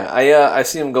 Yeah, I've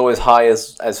seen him go as high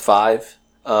as 5.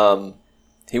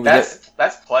 That's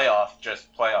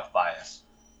playoff bias.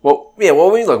 Well,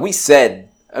 we said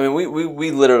I mean,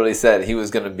 we literally said he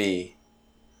was going to be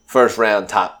first round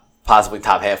top, possibly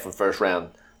top half of first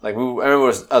round. Like, I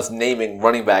remember us naming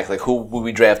running backs, like who would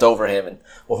we draft over him,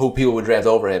 or who people would draft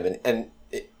over him, and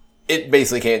it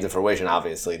basically came to fruition,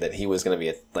 obviously, that he was going to be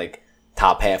a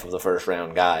top half of the first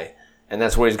round guy, and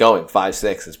that's where he's going.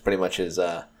 5'6" is pretty much his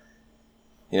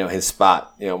his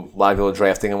spot. A lot of people are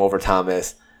drafting him over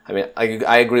Thomas. I mean,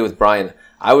 I agree with Brian.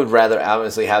 I would rather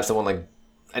honestly have someone like,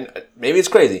 and maybe it's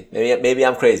crazy, maybe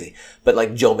I'm crazy, but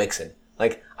like Joe Mixon.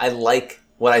 Like, I like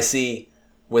what I see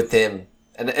with him,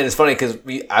 and it's funny because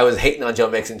I was hating on Joe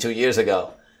Mixon 2 years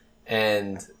ago,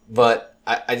 but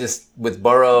I just, with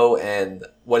Burrow and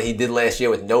what he did last year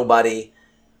with nobody,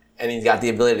 and he's got the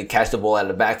ability to catch the ball out of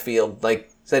the backfield. Like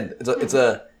I said, it's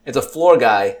a floor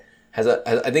guy.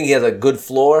 I think he has a good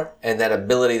floor and that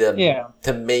ability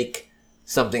to make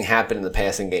something happen in the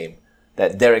passing game.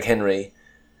 That Derrick Henry.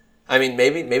 I mean,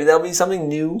 maybe that'll be something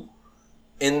new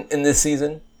in this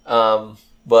season.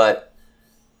 But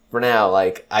for now,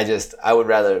 like, I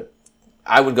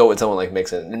would go with someone like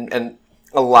Mixon, and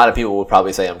a lot of people would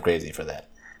probably say I'm crazy for that.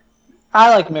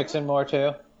 I like Mixon more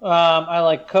too. I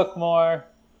like Cook more.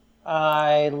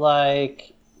 I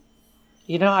like,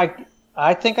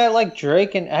 I think I like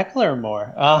Drake and Eckler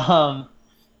more.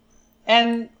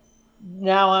 And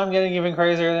now I'm getting even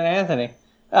crazier than Anthony.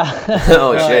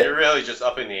 Oh shit! You're really just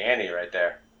upping the ante right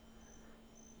there.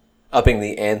 Upping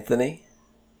the Anthony.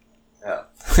 Oh.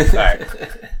 All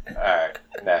right.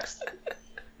 Next.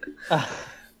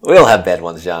 We all have bad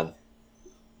ones, John.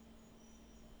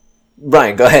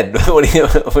 Brian, go ahead.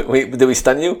 Did we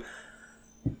stun you?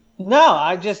 No,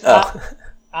 I just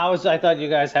I thought you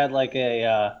guys had like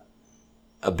a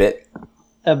bit.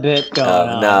 A bit going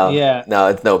on. No, yeah. No,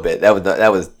 it's no bit.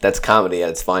 That's comedy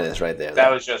at its finest, right there.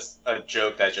 That was just a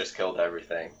joke that just killed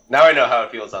everything. Now I know how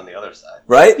it feels on the other side.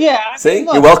 Right? Yeah. See,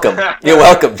 you're welcome. You're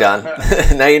welcome, John.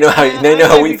 Now you know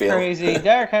how we feel. Crazy.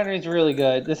 Derrick Henry's really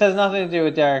good. This has nothing to do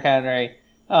with Derrick Henry,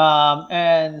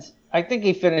 and I think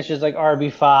he finishes like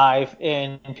RB5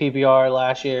 in PPR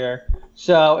last year.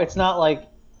 So it's not like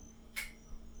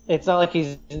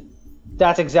he's.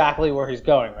 That's exactly where he's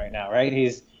going right now, right?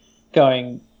 He's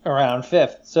going around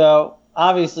 5th. So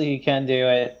obviously he can do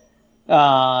it.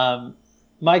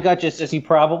 My gut just says he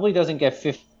probably doesn't get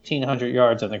 1,500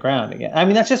 yards on the ground again. I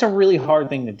mean, that's just a really hard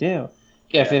thing to do.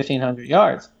 Get 1,500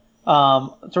 yards.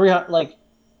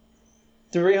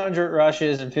 300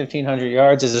 rushes and 1,500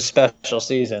 yards is a special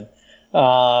season.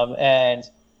 And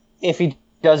if he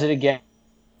does it again,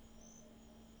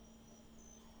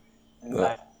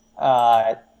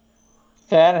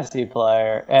 fantasy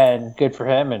player, and good for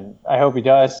him, and I hope he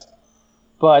does.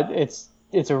 But it's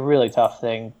a really tough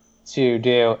thing to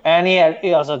do, and he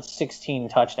also had 16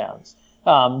 touchdowns,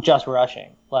 just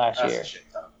rushing last year.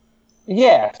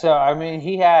 Yeah, so I mean,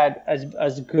 he had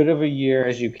as good of a year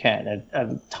as you can.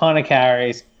 A ton of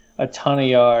carries, a ton of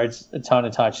yards, a ton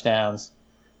of touchdowns,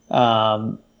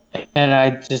 and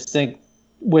I just think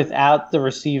without the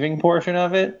receiving portion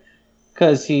of it,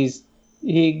 because he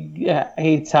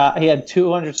had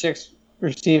 206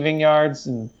 receiving yards,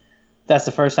 and that's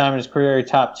the first time in his career he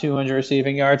topped 200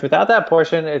 receiving yards. Without that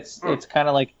portion, it's kind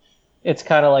of like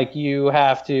you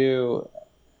have to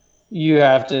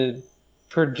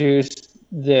produce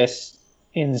this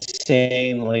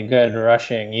insanely good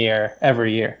rushing year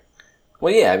every year.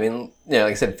 Well, yeah, I mean,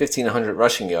 like I said, 1,500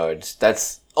 rushing yards.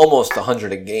 That's almost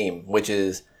 100 a game, which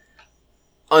is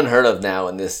unheard of now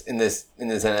in this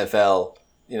NFL.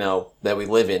 That we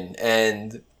live in,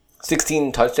 and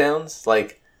 16 touchdowns,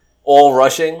 like, all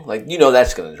rushing, like,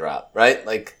 that's going to drop, right?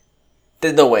 Like,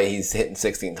 there's no way he's hitting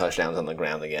 16 touchdowns on the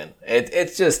ground again.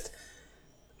 It's just,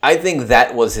 I think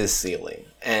that was his ceiling,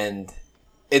 and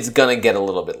it's going to get a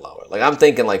little bit lower. Like, I'm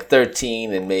thinking like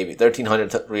 13 and maybe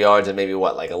 1,300 yards and maybe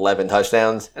 11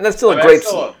 touchdowns, and that's still a very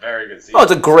good season. Oh,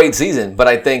 it's a great season, but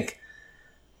I think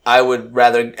I would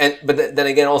rather, but then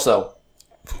again also,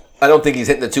 I don't think he's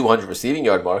hitting the 200 receiving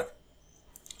yard mark.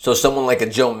 So someone like a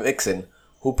Joe Mixon,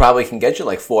 who probably can get you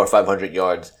like 400 or 500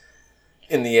 yards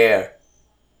in the air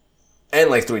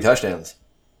and like 3 touchdowns.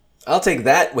 I'll take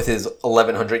that with his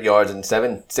 1,100 yards and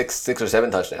 6 or 7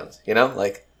 touchdowns.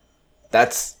 Like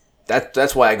that's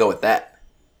why I go with that.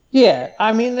 Yeah,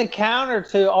 I mean, the counter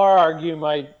to our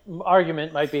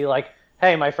argument might be like,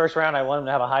 hey, my first round I want him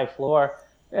to have a high floor,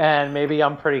 and maybe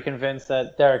I'm pretty convinced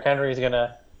that Derrick Henry is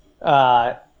gonna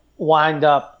wind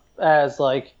up as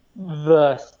like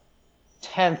the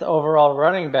 10th overall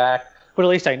running back, but at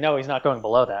least I know he's not going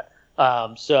below that.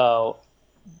 So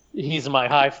he's my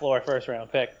high floor first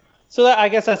round pick. So I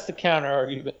guess that's the counter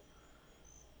argument.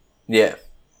 Yeah.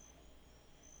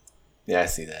 Yeah, I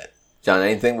see that. John,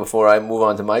 anything before I move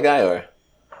on to my guy, or?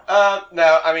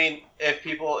 No, I mean, if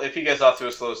he gets off to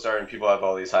a slow start and people have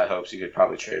all these high hopes, you could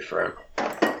probably trade for him.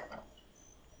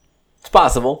 It's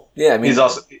possible. Yeah, I mean,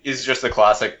 he's just a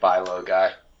classic buy low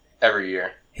guy every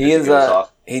year. He is.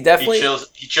 He definitely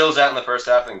he chills out in the first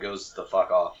half and goes the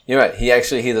fuck off. You're right.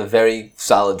 He's a very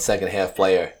solid second half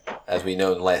player, as we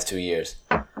know in the last 2 years.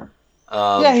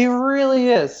 Yeah, he really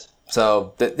is.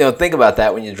 So think about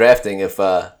that when you're drafting. If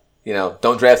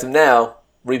don't draft him now,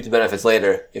 reap the benefits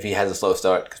later if he has a slow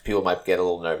start, because people might get a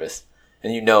little nervous,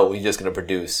 and he's just going to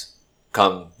produce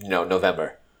come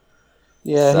November.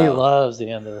 Yeah, he loves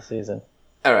the end of the season.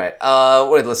 All right.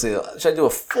 Let's see. Should I do a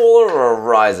faller or a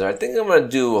riser? I think I'm going to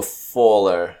do a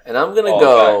faller, and I'm going to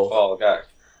go. Fall guy.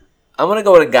 I'm going to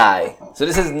go with a guy. So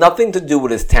this has nothing to do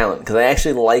with his talent, because I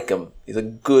actually like him. He's a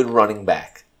good running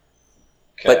back.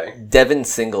 Okay. But Devin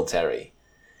Singletary.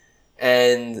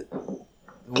 And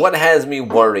what has me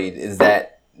worried is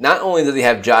that not only does he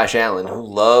have Josh Allen, who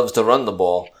loves to run the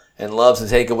ball and loves to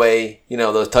take away,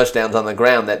 those touchdowns on the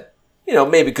ground that,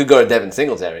 maybe could go to Devin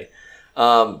Singletary.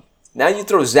 Now you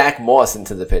throw Zach Moss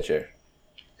into the picture.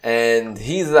 And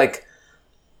he's like,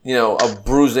 a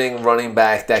bruising running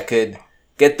back that could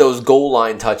get those goal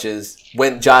line touches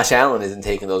when Josh Allen isn't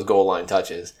taking those goal line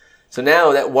touches. So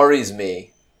now that worries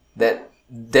me that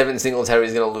Devin Singletary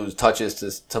is going to lose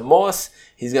touches to Moss.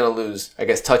 He's going to lose, I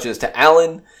guess, touches to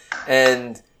Allen.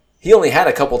 And he only had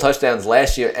a couple touchdowns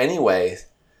last year anyway.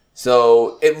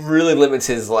 So it really limits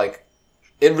his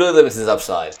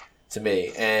upside to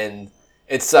me. And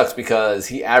it sucks because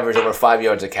he averaged over 5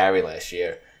 yards a carry last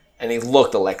year. And he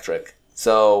looked electric.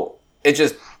 So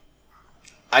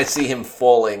I see him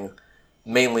falling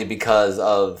mainly because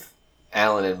of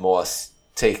Allen and Moss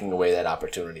taking away that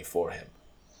opportunity for him.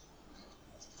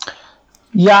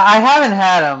 Yeah, I haven't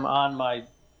had him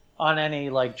on any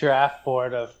draft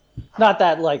board of, not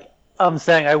that I'm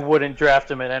saying I wouldn't draft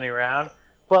him in any round,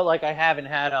 but I haven't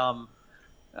had him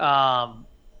on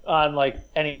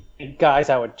any guys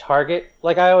I would target.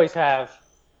 I always have.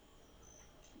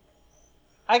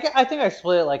 I think I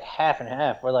split it half and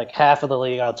half, where half of the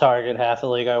league I'll target, half of the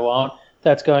league I won't.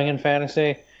 That's going in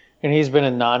fantasy, and he's been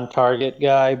a non-target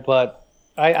guy, but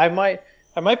I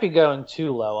might be going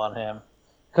too low on him.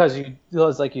 Because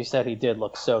like you said, he did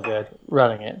look so good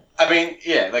running it. I mean,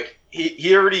 yeah,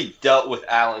 he already dealt with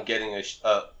Allen getting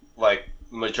a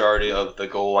majority of the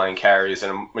goal line carries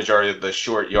and a majority of the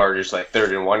short yardage,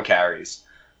 3rd and 1 carries.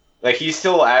 He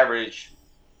still averaged,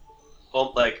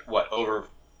 over.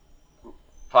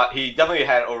 He definitely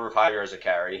had over 5 yards a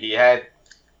carry.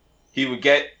 He would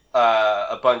get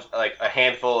a bunch, a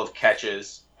handful of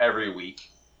catches every week.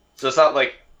 So it's not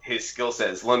like his skill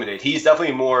set is limited. He's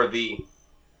definitely more of the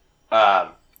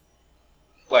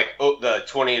the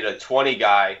 20 to 20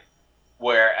 guy,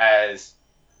 whereas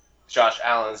Josh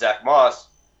Allen and Zach Moss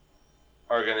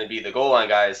are going to be the goal line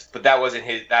guys, but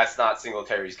that's not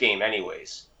Singletary's game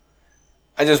anyways.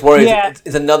 I just worry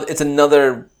it's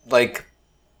another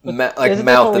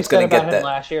mouth that's going to get that.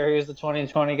 Last year he was the 20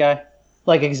 to 20 guy.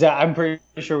 I'm pretty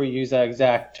sure we use that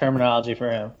exact terminology for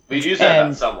him. We use that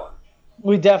about someone.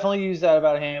 We definitely use that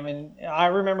about him, and I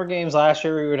remember games last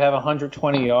year where we would have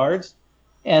 120 yards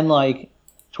and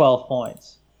 12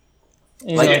 points.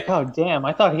 And you're oh damn!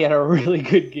 I thought he had a really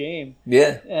good game.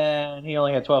 Yeah, and he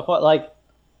only had 12 points.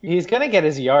 He's gonna get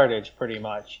his yardage pretty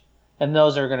much, and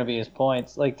those are gonna be his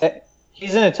points.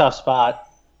 He's in a tough spot.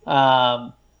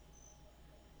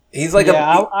 He's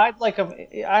I'd like him.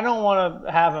 I don't want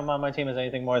to have him on my team as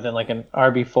anything more than an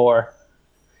RB4.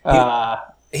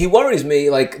 He worries me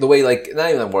the way not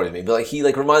even that worries me, but he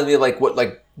reminds me of what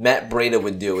Matt Breida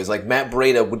would do. Is Matt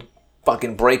Breida would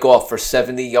fucking break off for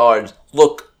 70 yards,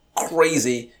 look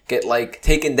crazy, get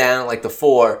taken down the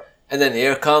 4, and then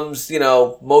here comes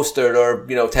Mostert or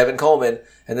Tevin Coleman,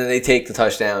 and then they take the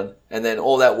touchdown, and then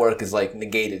all that work is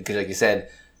negated because you said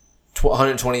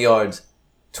 120 yards,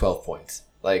 12 points,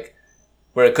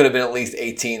 where it could have been at least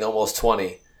 18, almost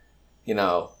 20,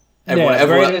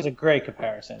 Everyone is a great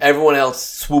comparison. Everyone else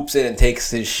swoops in and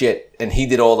takes his shit, and he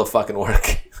did all the fucking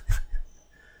work.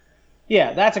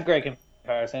 Yeah, that's a great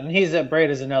comparison.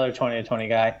 Breida's another 20 to 20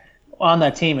 guy on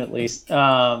that team at least.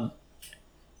 But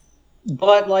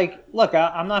look,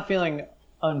 I'm not feeling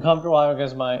uncomfortable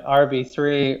because my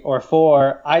RB3 or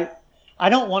 4. I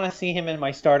don't want to see him in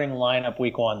my starting lineup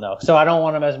week 1 though, so I don't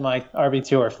want him as my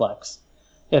RB2 or flex,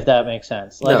 if that makes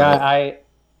sense.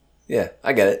 Yeah,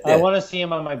 I get it. Yeah. I want to see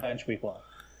him on my bench week 1.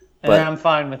 And I'm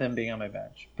fine with him being on my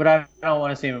bench. But I don't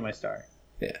want to see him in my start.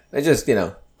 Yeah. It's just,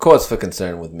 cause for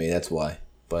concern with me. That's why.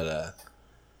 But,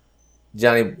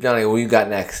 Johnny, what you got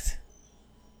next?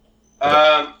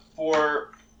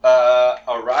 For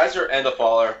A riser and a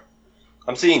faller.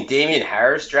 I'm seeing Damian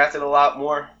Harris drafted a lot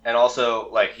more, and also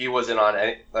like he wasn't on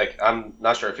any. Like I'm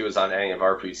not sure if he was on any of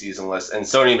our preseason lists. And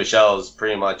Sony Michel is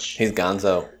pretty much He's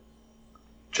gonzo.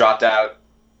 dropped out.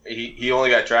 He only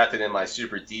got drafted in my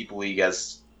super deep league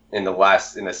as in the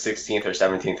 16th or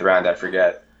 17th round, I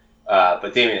forget.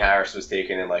 But Damian Harris was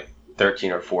taken in like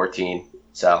 13 or 14.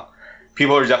 So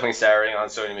people are definitely souring on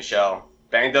Sony Michel.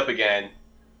 Banged up again.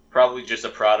 Probably just a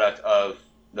product of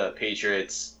the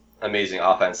Patriots' amazing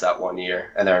offense that one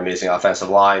year and their amazing offensive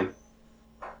line.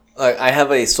 I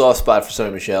have a soft spot for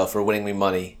Sony Michel for winning me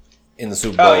money in the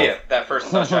Super Bowl. Oh yeah, that first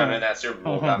touchdown in that Super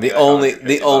Bowl. Got me The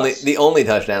like only $150.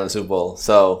 touchdown in the Super Bowl.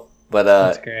 So, but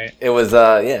That's great. it was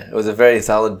it was a very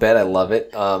solid bet. I love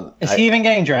it. Is he even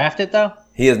getting drafted though?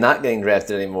 He is not getting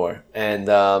drafted anymore, and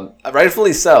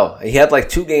rightfully so. He had like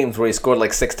 2 games where he scored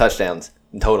like 6 touchdowns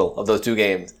in total of those 2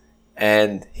 games,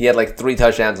 and he had like 3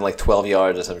 touchdowns and like 12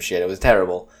 yards or some shit. It was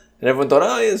terrible, and everyone thought,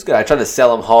 oh, he was good. I tried to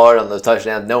sell him hard on those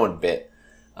touchdowns. No one bit.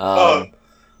 Well,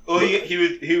 he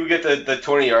would get the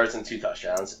 20 yards and 2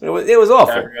 touchdowns. It was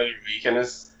awful. Every other week, and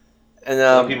And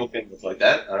some people can look like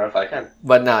that. I don't know if I can.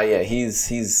 But no, yeah,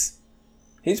 he's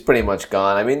pretty much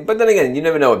gone. I mean, but then again, you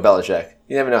never know with Belichick.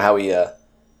 You never know how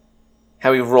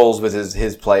he rolls with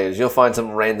his players. You'll find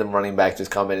some random running back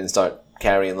just come in and start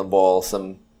carrying the ball.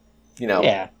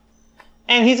 Yeah.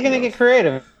 And he's going to get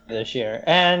creative this year.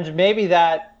 And maybe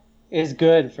that is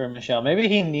good for Michelle. Maybe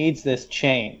he needs this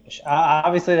change.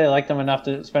 Obviously, they liked him enough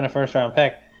to spend a first-round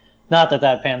pick. Not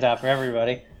that pans out for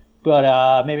everybody.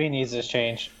 But maybe he needs this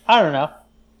change. I don't know.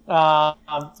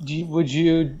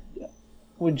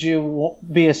 Would you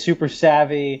be a super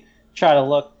savvy, try to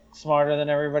look smarter than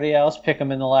everybody else, pick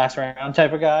him in the last round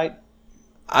type of guy?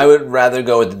 I would rather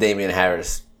go with the Damian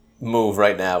Harris move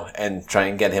right now and try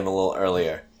and get him a little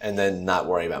earlier, and then not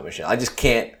worry about Michelle. I just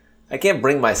can't. I can't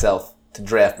bring myself to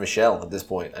draft Michelle at this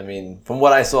point. I mean, from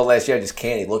what I saw last year, I just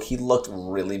can't. He looked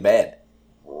really bad.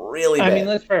 Really bad. I mean,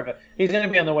 that's perfect. He's going to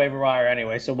be on the waiver wire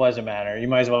anyway, so it doesn't matter. You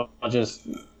might as well just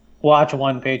watch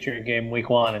one Patriot game week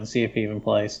 1 and see if he even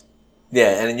plays.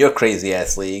 Yeah, and in your crazy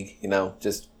ass league,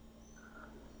 just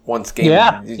once game.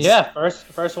 Yeah.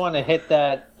 First one to hit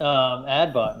that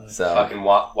ad button. So Fucking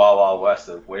Wild West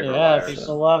of waiver wire.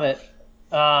 People love it.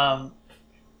 All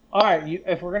right,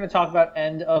 if we're going to talk about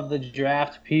end of the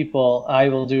draft people, I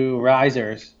will do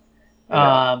risers.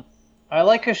 Okay. I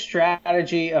like a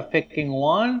strategy of picking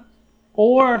one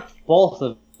or both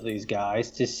of these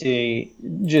guys to see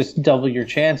just double your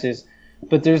chances.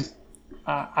 But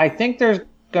I think there's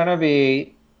going to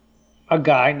be a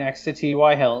guy next to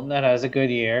T.Y. Hilton that has a good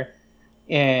year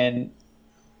in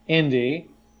Indy.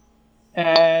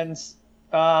 And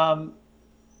I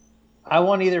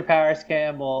want either Paris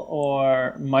Campbell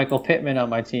or Michael Pittman on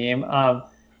my team.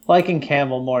 Liking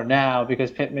Campbell more now because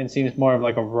Pittman seems more of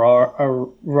like a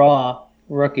raw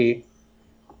rookie.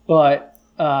 But,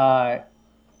 I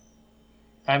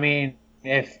mean,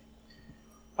 if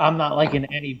I'm not liking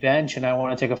any bench and I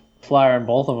want to take a flyer on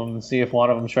both of them and see if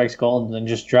one of them strikes gold and then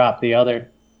just drop the other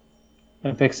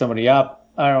and pick somebody up,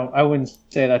 I wouldn't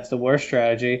say that's the worst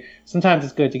strategy. Sometimes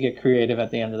it's good to get creative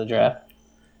at the end of the draft.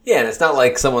 yeah, and it's not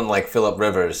like someone like Phillip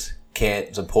Rivers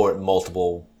can't support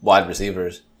multiple wide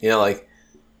receivers. He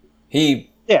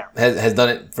has done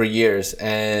it for years,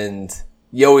 and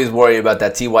you always worry about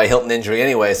that T.Y. Hilton injury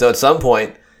anyway. So at some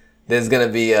point, there's going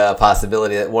to be a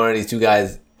possibility that one of these 2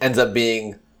 guys ends up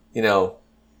being,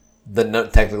 technically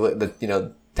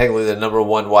the number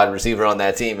 1 wide receiver on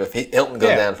that team if Hilton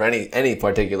goes down for any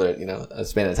particular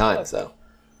span of time. So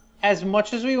as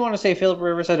much as we want to say Phillip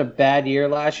Rivers had a bad year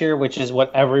last year, which is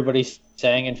what everybody's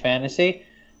saying in fantasy,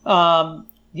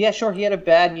 yeah, sure, he had a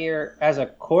bad year as a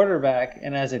quarterback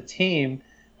and as a team,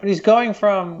 but he's going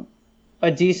from a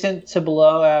decent to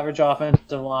below average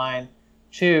offensive line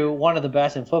to one of the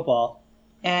best in football.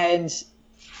 And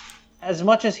as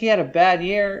much as he had a bad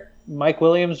year, Mike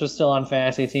Williams was still on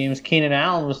fantasy teams, Keenan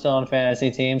Allen was still on fantasy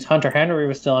teams, Hunter Henry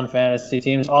was still on fantasy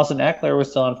teams, Austin Eckler was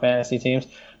still on fantasy teams.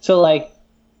 So,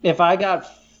 if I got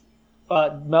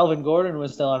Melvin Gordon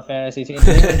was still on fantasy teams,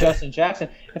 and Justin Jackson.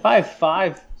 If I have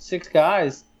 5-6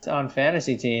 guys on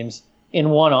fantasy teams in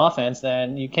one offense,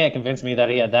 then you can't convince me that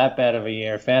he had that bad of a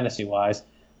year fantasy-wise.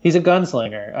 He's a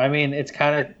gunslinger. I mean, it's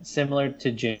kind of similar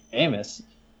to Jameis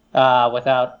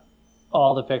without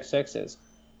all the pick sixes.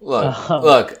 Look. I'm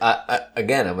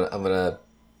gonna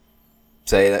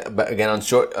say that, but again on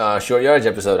short yards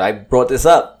episode, I brought this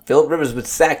up. Phillip Rivers was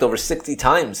sacked over 60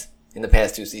 times in the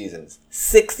past 2 seasons.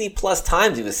 60 plus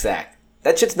times he was sacked.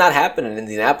 That shit's not happening in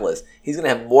Indianapolis. He's going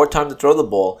to have more time to throw the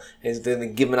ball, and he's going to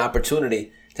give him an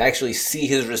opportunity to actually see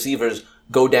his receivers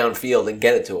go downfield and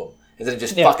get it to him instead of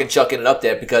just fucking chucking it up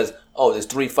there because there's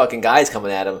 3 fucking guys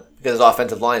coming at him because his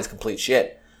offensive line is complete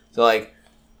shit. So like,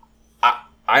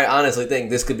 I honestly think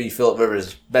this could be Phillip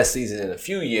Rivers' best season in a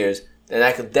few years, and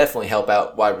that could definitely help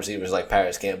out wide receivers like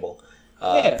Paris Campbell.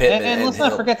 Pittman, and let's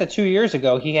not forget that 2 years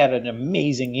ago he had an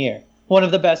amazing year, one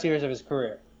of the best years of his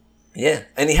career. Yeah,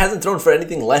 and he hasn't thrown for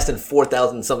anything less than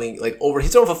 4,000 something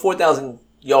He's thrown for 4,000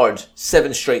 yards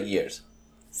 7 straight years.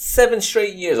 7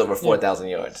 straight years over 4,000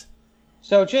 yards.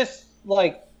 So just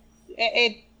like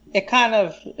it kind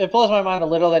of blows my mind a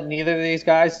little that neither of these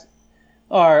guys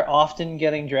are often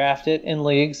getting drafted in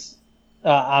leagues.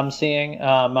 I'm seeing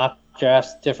mock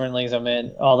drafts, different leagues I'm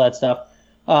in, all that stuff.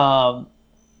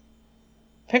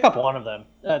 Pick up one of them.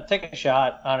 Take a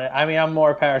shot on it. I mean, I'm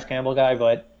more a Paris Campbell guy,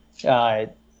 but try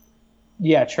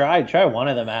one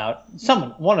of them out.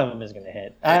 One of them is going to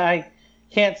hit. I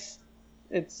can't.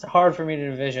 It's hard for me to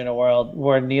envision a world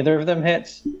where neither of them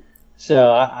hits.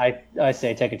 So I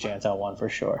say take a chance on one for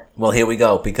sure. Well, here we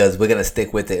go, because we're going to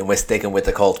stick with it, and we're sticking with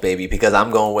the Colts, baby, because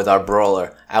I'm going with our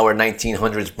brawler, our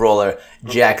 1900s brawler,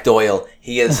 Jack Doyle.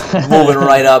 He is moving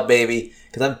right up, baby,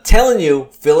 because I'm telling you,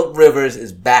 Phillip Rivers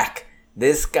is back.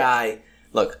 This guy,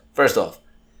 look, first off,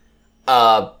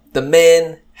 the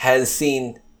man has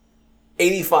seen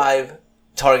 85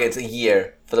 targets a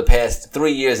year for the past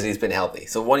 3 years that he's been healthy.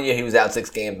 So 1 year he was out 6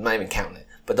 games, I'm not even counting it.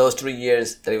 But those 3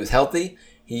 years that he was healthy,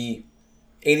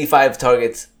 85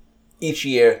 targets each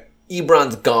year.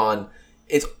 Ebron's gone.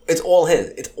 It's all his.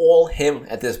 It's all him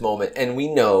at this moment. And we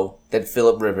know that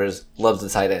Phillip Rivers loves the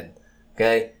tight end.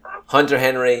 Okay? Hunter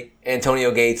Henry,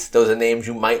 Antonio Gates, those are names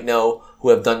you might know who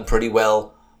have done pretty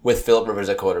well with Phillip Rivers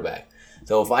at quarterback.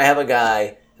 So if I have a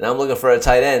guy and I'm looking for a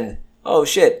tight end, oh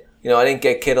shit, I didn't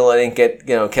get Kittle, I didn't get,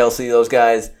 Kelsey, those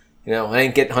guys, I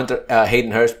didn't get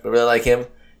Hayden Hurst, but really like him.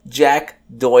 Jack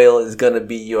Doyle is going to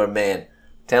be your man. I'm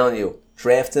telling you,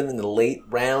 draft him in the late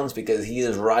rounds because he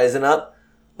is rising up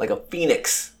like a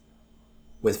phoenix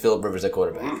with Phillip Rivers at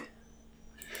quarterback.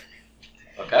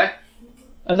 Okay.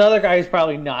 Another guy who's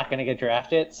probably not going to get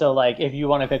drafted. So, like, if you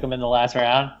want to pick him in the last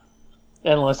round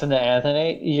and listen to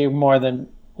Anthony, you're more than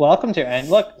welcome to. And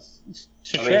look,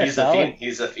 he's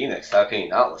a phoenix. How can you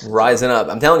not listen? Rising up.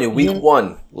 I'm telling you, week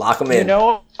 1, lock him in.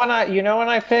 You know when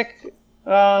I pick,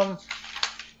 I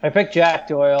pick Jack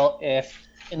Doyle if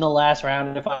in the last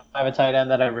round if I have a tight end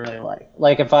that I really like.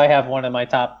 Like if I have one of my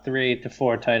top 3 to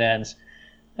 4 tight ends,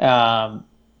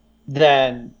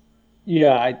 then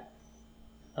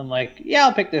I'm like,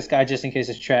 I'll pick this guy just in case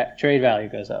his trade value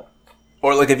goes up.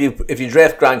 Or like if you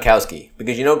draft Gronkowski,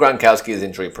 because Gronkowski is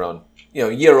injury prone.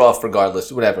 Year off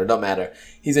regardless, whatever, don't matter.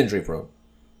 He's injury prone.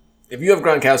 If you have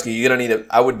Gronkowski, you're gonna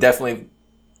I would definitely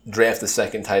draft the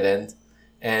second tight end,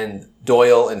 and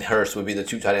Doyle and Hurst would be the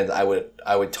 2 tight ends I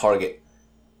would target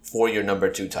for your number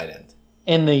 2 tight end.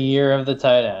 In the year of the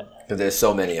tight end. Because there's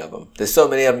so many of them.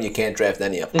 You can't draft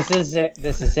any of them.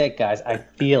 This is it, guys. I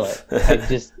feel it.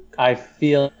 I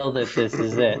feel that this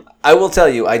is it. I will tell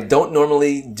you, I don't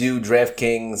normally do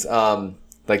DraftKings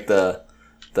like the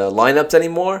lineups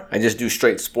anymore. I just do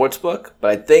straight sportsbook.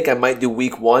 But I think I might do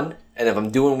week 1. And if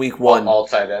I'm doing week 1, all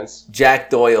tight ends, Jack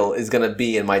Doyle is going to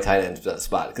be in my tight end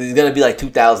spot. Because he's going to be like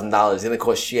 $2,000. He's going to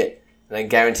cost shit. And I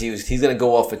guarantee you he's going to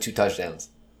go off for 2 touchdowns.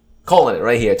 Calling it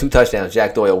right here. 2 touchdowns,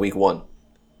 Jack Doyle, week 1.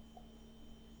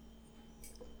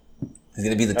 He's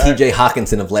going to be the TJ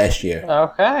Hawkinson of last year.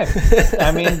 Okay.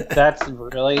 I mean, that's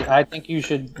really... I think you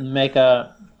should make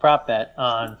a prop bet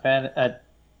on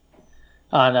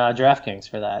DraftKings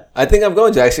for that. I think I'm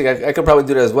going to. Actually, I could probably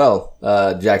do that as well.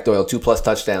 Jack Doyle, 2+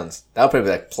 touchdowns. That would probably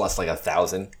be like plus like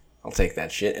 1,000. I'll take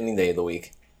that shit any day of the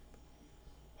week.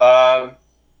 All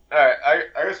right. I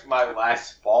guess my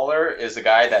last faller is a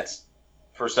guy that's,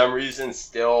 for some reason,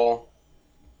 still...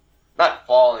 not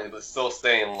falling, but still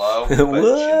staying low, but should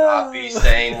not be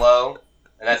staying low,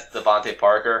 and that's Devontae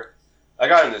Parker. I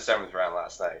got him in the 7th round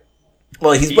last night.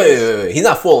 Well, wait. He's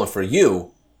not falling for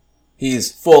you.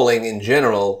 He's falling in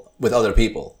general with other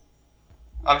people.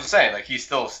 I'm just saying, like, he's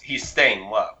staying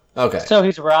low. Okay. So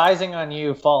he's rising on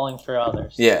you, falling for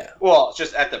others. Yeah. Well,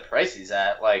 just at the price he's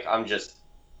at, like,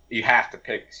 you have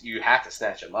to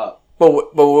snatch him up.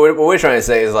 But what we're trying to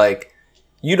say is, like,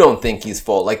 you don't think he's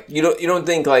full. Like, you don't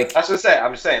think, like... That's what I'm saying.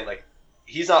 I'm just saying, like,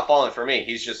 he's not falling for me.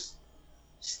 He's just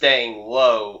staying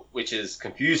low, which is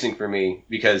confusing for me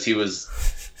because he was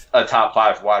a top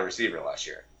 5 wide receiver last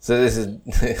year. So this is...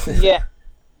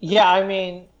 Yeah, I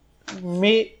mean,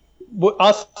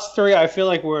 us 3, I feel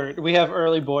like we have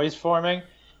early boys forming.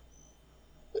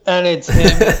 And it's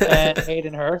him and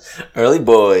Hayden Hurst. Early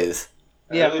boys.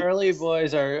 Yeah, early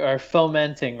boys are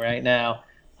fomenting right now.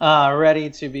 Ready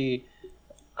to be...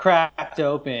 cracked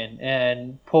open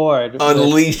and poured.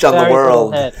 Unleashed on the very world.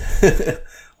 little head.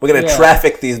 We're going to Yeah.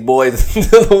 traffic these boys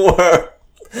into the world.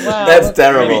 Wow, That's that's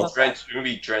terrible. We're gonna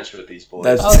be drenched with these boys.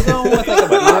 That's- I was going with like a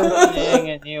beer thing,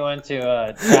 and you went to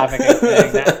a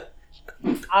trafficking thing.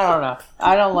 I don't know.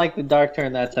 I don't like the dark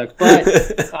turn that took, but We're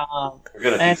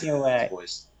gonna be anyway. these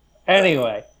boys.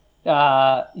 anyway,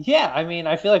 yeah. I mean,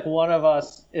 I feel like one of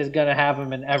us is gonna have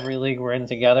him in every league we're in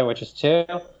together, which is two.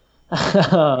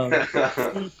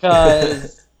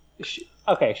 Because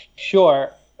okay,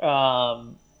 sure.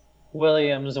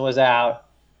 Williams was out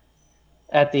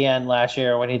at the end last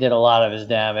year when he did a lot of his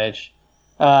damage.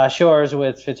 Shores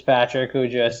with Fitzpatrick, who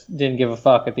just didn't give a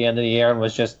fuck at the end of the year and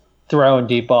was just throwing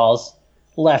deep balls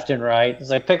left and right. It's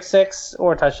like pick six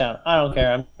or touchdown. I don't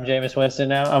care. I'm Jameis Winston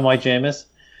now. I'm White Jameis.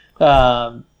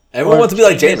 Everyone wants to be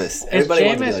like Jameis- Jameis. Everybody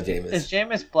wants to be like Jameis. Is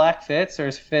Jameis Black Fitz or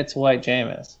is Fitz White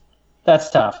Jameis? That's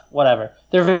tough. Whatever.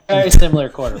 They're very similar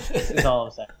quarterbacks. Is all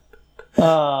I'm saying.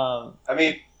 I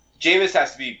mean, Jameis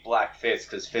has to be Black Fitz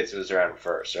because Fitz was around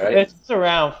first, right? It's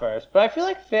around first, but I feel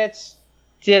like Fitz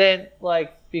didn't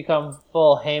like become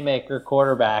full haymaker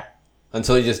quarterback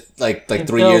Until he just, like 3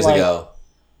 Until, years like- ago.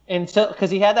 until because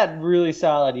he had that really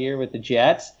solid year with the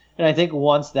Jets, and I think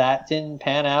once that didn't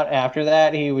pan out after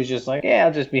that, he was just like, yeah,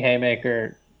 I'll just be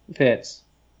haymaker Fitz.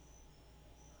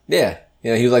 Yeah.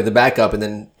 You know, he was like the backup, and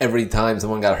then every time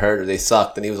someone got hurt or they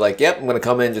sucked, and he was like, yep, I'm going to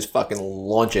come in and just fucking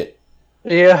launch it.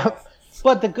 Yeah,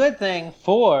 but the good thing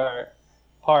for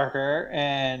Parker,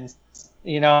 and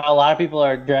you know, a lot of people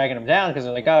are dragging him down because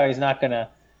they're like, oh, he's not gonna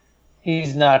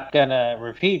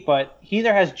repeat. But he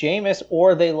either has Jameis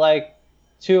or they like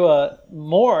Tua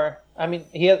more. I mean,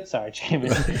 Jameis. He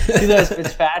either has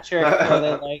Fitzpatrick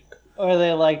or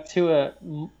they like Tua.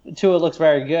 Tua looks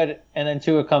very good, and then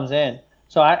Tua comes in.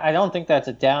 So I don't think that's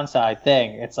a downside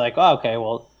thing. It's like, oh, okay,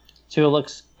 well, Tua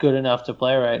looks good enough to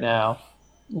play right now.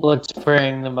 Let's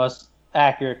bring the most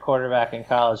accurate quarterback in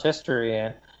college history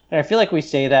in. And I feel like we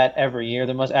say that every year,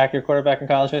 the most accurate quarterback in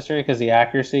college history, because the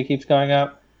accuracy keeps going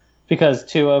up. Because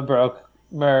Tua broke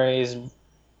Murray's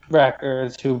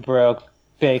records, who broke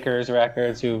Baker's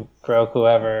records, who broke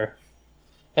whoever.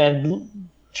 And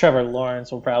Trevor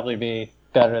Lawrence will probably be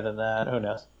better than that. Who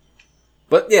knows?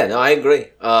 But yeah, no, I agree.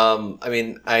 I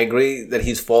mean, I agree that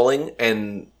he's falling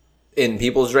and in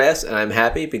people's drafts, and I'm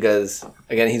happy because,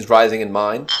 again, he's rising in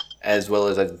mine, as well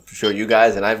as I'm sure you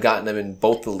guys, and I've gotten him in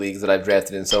both the leagues that I've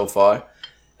drafted in so far.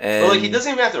 And Well, like, he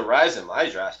doesn't even have to rise in my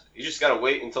draft. You just gotta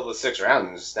wait until the 6th round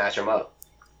and just snatch him up.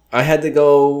 I had to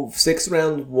go 6th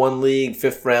round one league,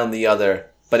 5th round the other,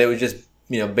 but it was just,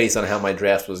 you know, based on how my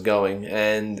draft was going.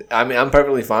 And I mean, I'm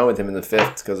perfectly fine with him in the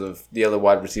 5th because of the other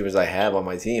wide receivers I have on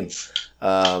my team.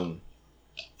 You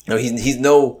know, he's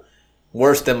no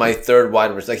worse than my third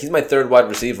wide receiver. Like, he's my third wide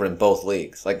receiver in both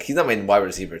leagues. Like, he's not my wide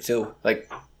receiver too.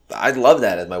 Like, I love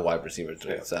that as my wide receiver too.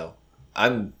 Yeah. So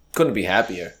couldn't be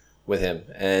happier with him.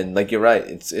 And like, you're right,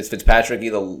 it's Fitzpatrick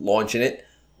either launching it,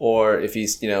 or if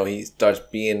he's, you know, he starts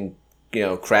being, you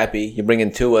know, crappy, you bring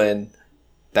in Tua, and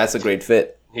that's a great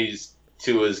fit. He's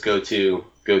Tua's go-to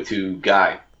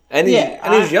guy. And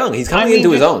he's young. He's coming I mean,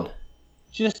 into his own.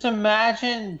 Just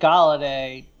imagine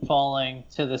Galladay falling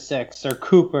to the 6th, or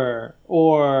Cooper,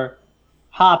 or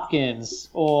Hopkins,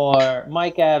 or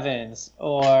Mike Evans,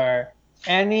 or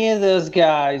any of those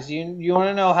guys. You want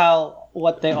to know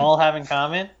what they all have in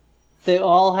common? They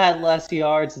all had less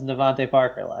yards than Devontae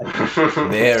Parker last year.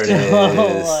 There it So,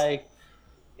 is. like,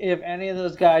 if any of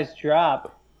those guys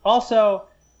drop. Also,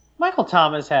 Michael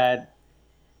Thomas had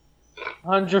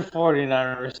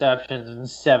 149 receptions and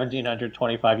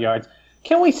 1,725 yards.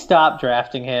 Can we stop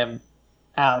drafting him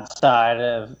outside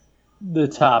of the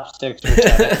top 6 or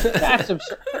 7? That's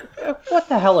absurd. What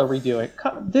the hell are we doing?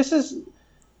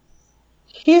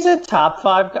 He's a top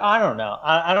 5. I don't know.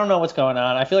 I don't know what's going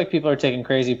on. I feel like people are taking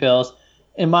crazy pills.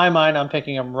 In my mind, I'm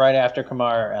picking him right after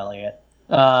Kamara or Elliott.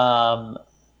 I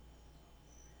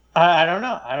don't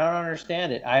know. I don't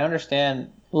understand it. I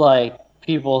understand, like,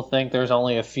 people think there's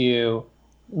only a few.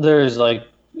 There's, like,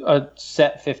 a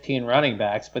set 15 running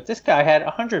backs, but this guy had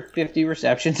 150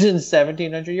 receptions and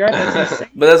 1,700 yards. That's insane.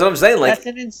 But that's what I'm saying. Like, That's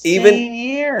an insane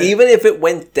year. even if it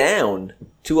went down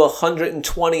to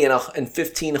 120 and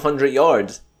 1,500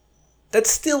 yards, that's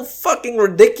still fucking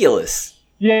ridiculous.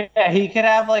 Yeah, he could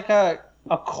have like a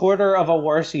quarter of a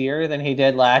worse year than he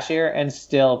did last year and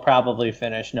still probably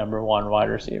finish number 1 wide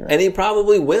receiver. And he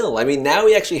probably will. I mean, now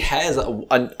he actually has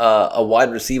a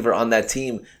wide receiver on that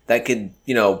team that could,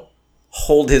 you know,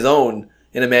 hold his own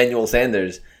in Emmanuel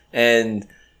Sanders. And,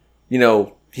 you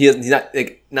know, he's not,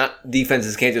 like,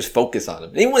 defenses can't just focus on him.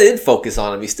 And even when they did focus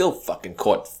on him, he still fucking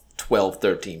caught 12,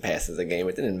 13 passes a game.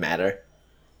 It didn't matter.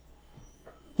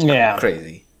 Yeah.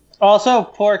 Crazy. Also,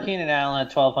 poor Keenan Allen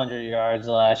at 1,200 yards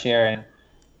last year, and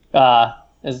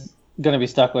is going to be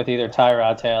stuck with either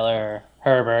Tyrod Taylor or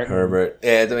Herbert.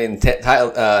 Yeah, I mean,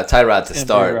 Tyrod to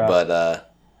start, rough.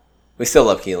 but we still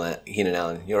love Keenan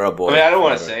Allen. You're our boy. I mean, I don't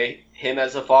want to forever. say him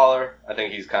as a faller. I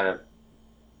think he's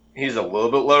a little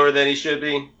bit lower than he should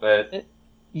be, but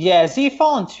Yeah, has he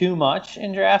fallen too much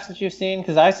in drafts that you've seen?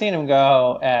 Because I've seen him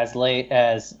go as late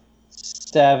as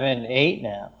 7, 8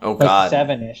 now. Oh, Like God.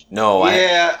 7-ish. No,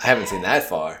 yeah, I haven't seen that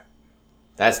far.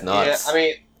 That's nuts. yeah. I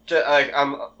mean,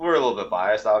 we're a little bit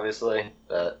biased, obviously,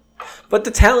 but But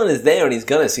the talent is there, and he's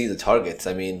gonna see the targets.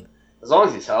 I mean, as long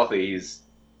as he's healthy,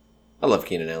 I love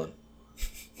Keenan Allen.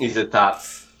 he's a top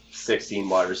 16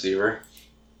 wide receiver.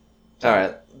 All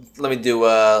right, let me do.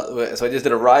 So I just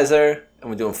did a riser, and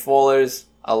we're doing fallers.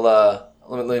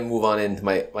 Let me move on into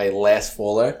my last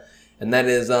faller, and that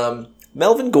is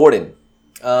Melvin Gordon.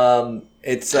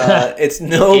 It's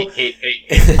no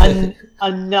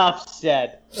Enough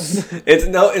said.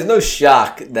 it's no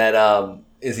shock that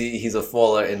he's a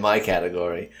faller in my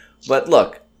category. But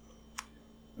look,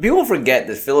 people forget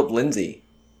that Philip Lindsay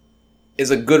is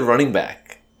a good running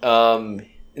back.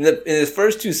 In his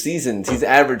first 2 seasons, he's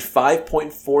averaged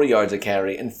 5.4 yards a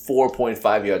carry and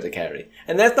 4.5 yards a carry,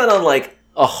 and that's not on like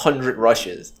 100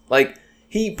 rushes. Like,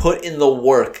 he put in the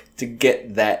work to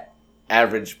get that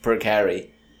average per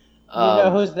carry. You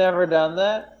know who's never done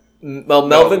that? Well,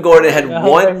 Melvin Gordon had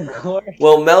Melvin Gordon.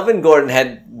 Well, Melvin Gordon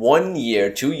had 1 year,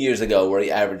 2 years ago, where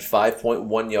he averaged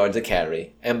 5.1 yards a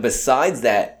carry, and besides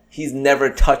that, he's never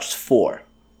touched 4.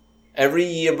 Every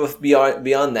year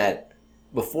beyond that,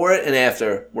 before it and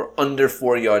after, were under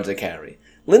 4 yards a carry.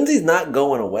 Lindsey's not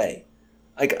going away.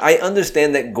 Like, I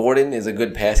understand that Gordon is a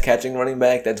good pass catching running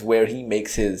back. That's where he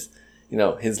makes his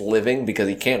living, because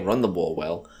he can't run the ball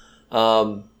well.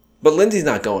 But Lindsey's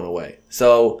not going away.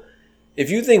 So if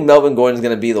you think Melvin Gordon's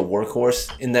going to be the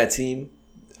workhorse in that team,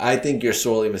 I think you're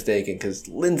sorely mistaken, because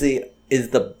Lindsey is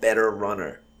the better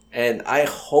runner. And I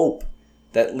hope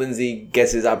that Lindsey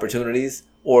gets his opportunities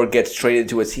or gets traded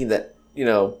to a team that,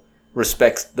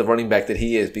 respects the running back that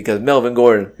he is, because Melvin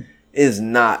Gordon is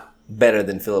not better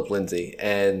than Philip Lindsay,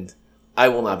 and I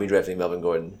will not be drafting Melvin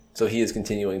Gordon. So he is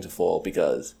continuing to fall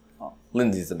because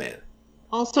Lindsay's the man.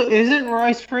 Also, isn't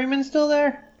Royce Freeman still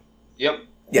there? Yep.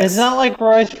 Yes. It's not like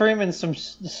Royce Freeman's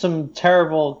some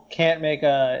terrible can't make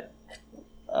a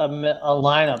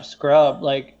lineup scrub,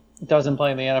 like doesn't play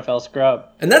in the NFL scrub.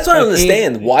 And that's what I don't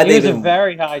understand. Why he they was even a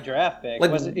very high draft pick.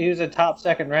 Like- He was a top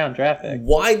 2nd round draft pick.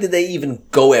 Why did they even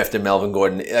go after Melvin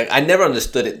Gordon? Like, I never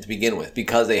understood it to begin with,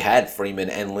 because they had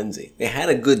Freeman and Lindsay. They had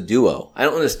a good duo. I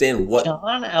don't understand what.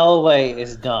 John Elway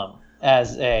is dumb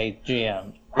as a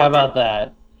GM. How about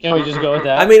that? Can we just go with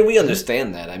that? I mean, we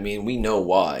understand that. I mean, we know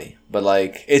why. But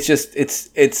like, it's just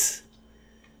it's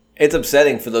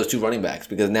upsetting for those 2 running backs,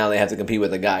 because now they have to compete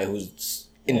with a guy who's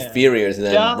inferior to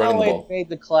them John running the Elway ball. made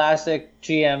the classic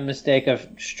GM mistake of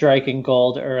striking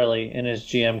gold early in his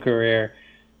GM career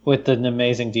with an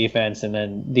amazing defense, and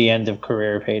then the end of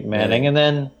career Peyton Manning, and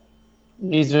then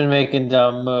he's been making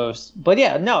dumb moves. But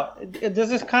yeah, no, does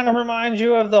this kind of remind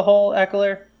you of the whole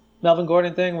Eckler, Melvin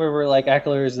Gordon thing, where we're like,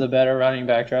 Eckler is the better running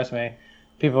back, trust me?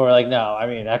 People were like, no, I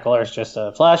mean, Eckler's just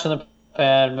a flash in the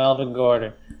pan, Melvin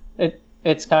Gordon.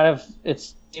 It's kind of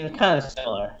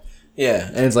similar. Yeah,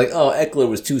 and it's like, oh, Eckler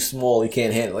was too small, he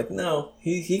can't handle it. Like, no,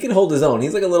 he can hold his own.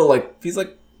 He's like a little,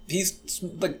 he's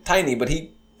tiny, but he's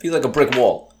like a brick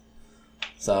wall.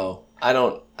 So I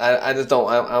don't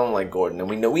like Gordon, and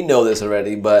we know this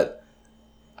already, but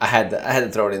I had to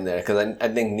throw it in there, because I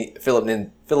think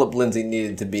Philip Lindsay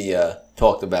needed to be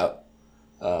talked about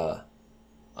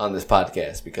on this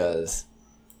podcast, because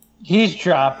He's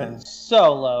dropping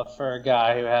so low for a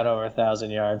guy who had over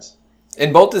 1,000 yards.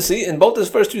 in both his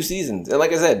first 2 seasons, and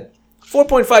like I said,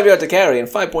 4.5 yards a carry and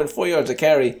 5.4 yards a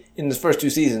carry in his first 2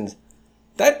 seasons.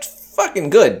 That's fucking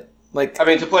good. Like, I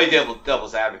mean, to play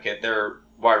devil's advocate, their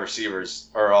wide receivers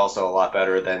are also a lot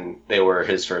better than they were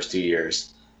his first 2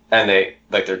 years, and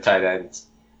their tight ends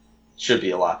should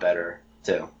be a lot better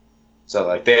too.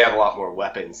 So they have a lot more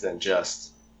weapons than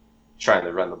just trying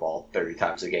to run the ball 30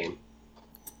 times a game.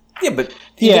 yeah, but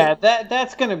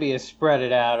That's going to be a spread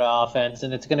it out offense,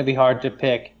 and it's going to be hard to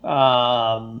pick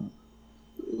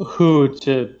who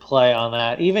to play on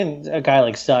that. Even a guy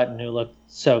like Sutton, who looked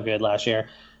so good last year,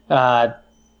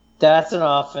 that's an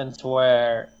offense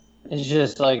where it's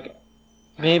just like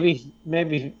maybe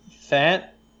Fant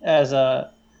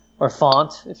or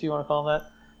Font, if you want to call him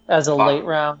that, as a late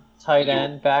round tight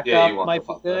end backup might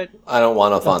be good. I don't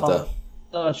want a Fanta.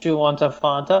 Don't you want a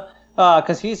Fanta?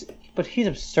 Because he's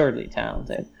absurdly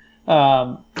talented.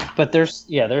 But there's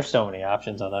so many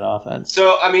options on that offense.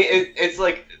 So I mean, it's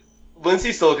like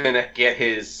Lindsey's still gonna get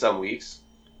his some weeks.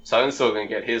 Sutton's still gonna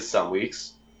get his some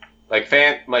weeks. Like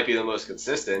Fant might be the most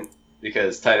consistent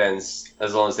because tight ends,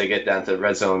 as long as they get down to the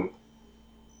red zone,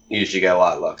 usually get a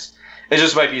lot of looks. It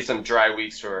just might be some dry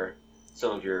weeks for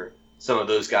some of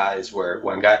those guys where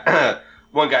one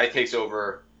guy takes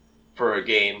over for a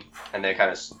game and then kind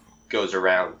of goes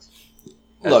around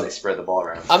as they spread the ball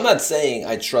around. I'm not saying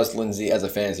I trust Lindsey as a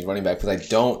fantasy running back because I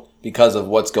don't because of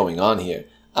what's going on here.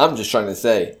 I'm just trying to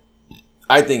say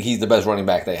I think he's the best running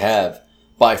back they have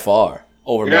by far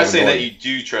over You're not Melvin saying Gordon. that you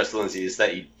do trust Lindsey, it's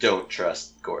that you don't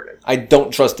trust Gordon. I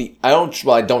don't trust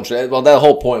that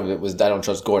whole point of it was I don't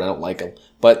trust Gordon. I don't like him.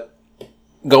 But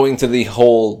going to the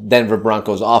whole Denver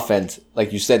Broncos offense,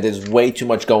 like you said, there's way too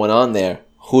much going on there.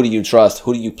 Who do you trust?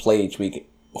 Who do you play each week?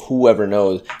 Whoever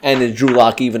knows. And is Drew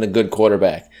Lock even a good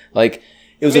quarterback? Like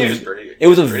it was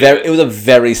a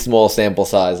very small sample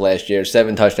size last year.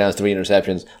 7 touchdowns, 3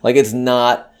 interceptions. Like it's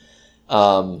not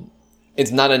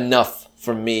enough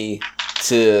for me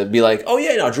to be like, oh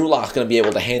yeah, Drew Lock's going to be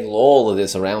able to handle all of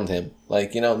this around him.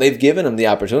 Like, they've given him the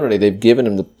opportunity. They've given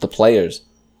him the players.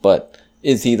 But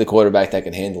is he the quarterback that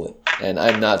can handle it? And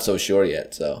I'm not so sure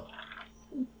yet, so.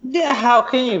 Yeah, how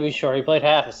can you be sure? He played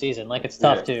half a season. Like, it's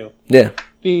tough to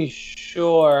be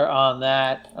sure on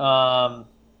that.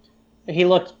 He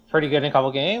looked pretty good in a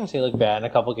couple games. He looked bad in a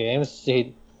couple games.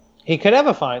 He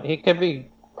could be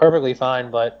perfectly fine,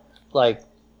 but, like,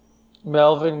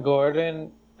 Melvin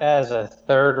Gordon as a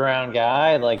third-round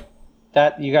guy, like,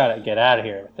 that, you got to get out of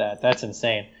here with that. That's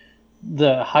insane.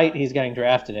 The height he's getting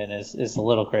drafted in is a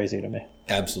little crazy to me.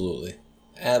 Absolutely.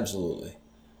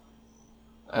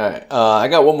 All right. I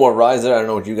got one more riser. I don't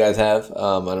know what you guys have.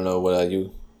 I don't know what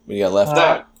you got left.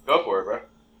 Go for it, bro.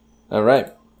 All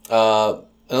right.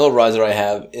 Another riser I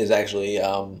have is actually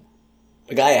a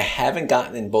guy I haven't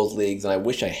gotten in both leagues, and I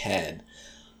wish I had.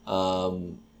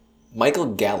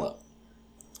 Michael Gallup.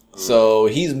 So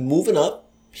he's moving up.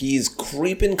 He's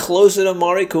creeping closer to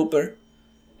Amari Cooper,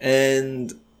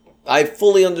 and I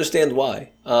fully understand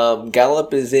why.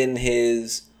 Gallup is in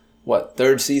his,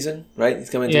 third season, right? He's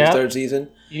coming into his third season.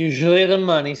 Usually the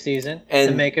money season,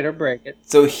 to make it or break it.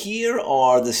 So here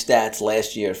are the stats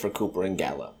last year for Cooper and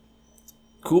Gallup.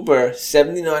 Cooper,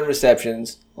 79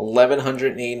 receptions,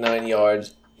 1,189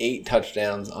 yards, 8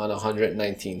 touchdowns on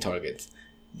 119 targets.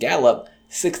 Gallup,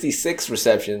 66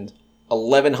 receptions,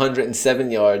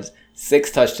 1,107 yards,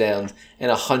 6 touchdowns, and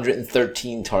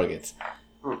 113 targets.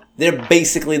 They're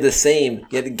basically the same,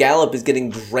 yet Gallup is getting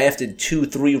drafted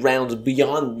 2-3 rounds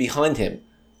behind him.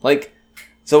 Like,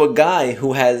 so a guy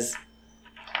who has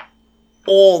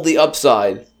all the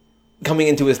upside coming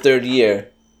into his third year,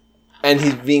 and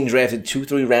he's being drafted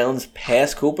 2-3 rounds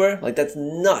past Cooper, like, that's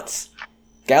nuts.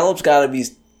 Gallup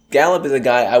is a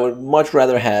guy I would much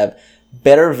rather have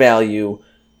better value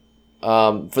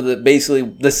for basically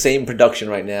the same production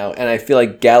right now, and I feel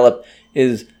like Gallup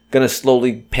is going to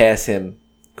slowly pass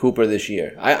Cooper this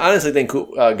year. I honestly think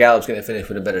Gallup's going to finish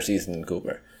with a better season than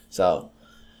Cooper. So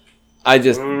I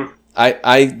just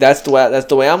that's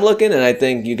the way I'm looking, and I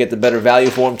think you get the better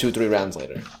value for him 2-3 rounds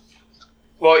later.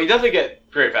 Well, you definitely get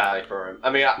great value for him.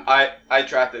 I mean, I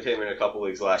drafted him in a couple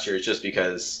leagues last year just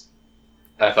because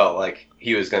I felt like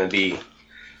he was going to be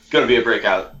a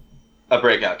breakout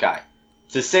guy.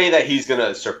 To say that he's going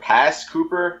to surpass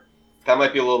Cooper, that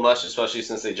might be a little much, especially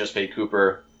since they just paid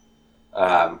Cooper.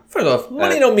 First off,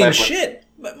 money don't mean shit.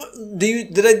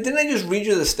 Didn't I just read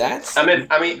you the stats? I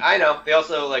mean, I know. They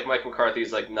also, like, Mike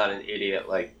McCarthy's, like, not an idiot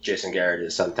like Jason Garrett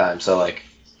is sometimes. So, like,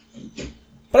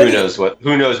 who knows what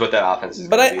that offense is.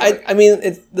 But I mean,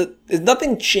 it's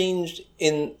nothing changed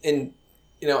in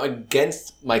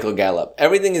against Michael Gallup.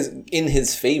 Everything is in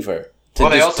his favor.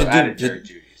 They also added Jerry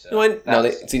Jeudy.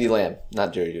 CeeDee Lamb,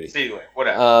 not Jerry Jeudy. CeeDee Lamb,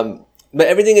 whatever. But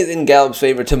everything is in Gallup's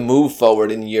favor to move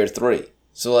forward in year 3.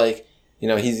 So, like,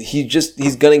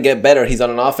 he's gonna get better. He's on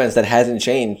an offense that hasn't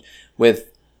changed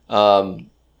with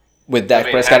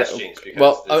Dak Prescott.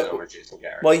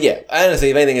 Well, yeah.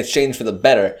 Honestly, if anything, it's changed for the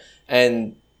better.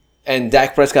 And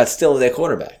Dak Prescott's still their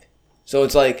quarterback. So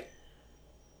it's like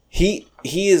he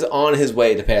is on his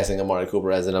way to passing Amari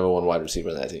Cooper as the number 1 wide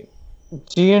receiver in that team.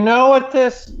 Do you know what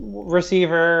this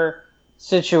receiver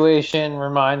situation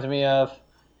reminds me of?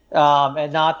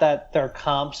 And not that they're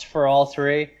comps for all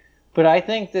 3, but I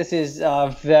think this is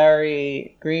a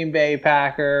very Green Bay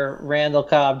Packer, Randall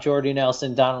Cobb, Jordy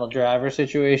Nelson, Donald Driver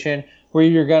situation where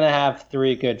you're going to have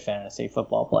 3 good fantasy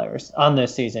football players on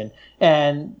this season,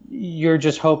 and you're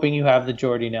just hoping you have the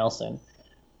Jordy Nelson.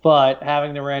 But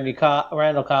having the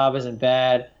Randall Cobb isn't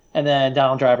bad, and then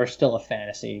Donald Driver's still a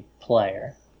fantasy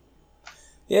player.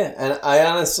 Yeah, and I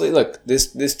honestly look,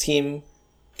 this team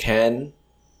can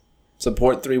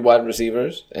support 3 wide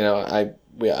receivers. You know,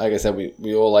 like I said,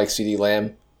 we all like CeeDee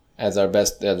Lamb as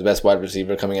the best wide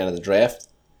receiver coming out of the draft.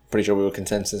 Pretty sure we were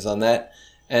consensus on that.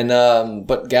 And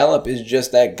but Gallup is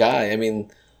just that guy. I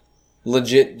mean,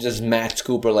 legit just matched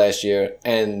Cooper last year,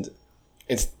 and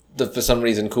for some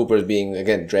reason Cooper is being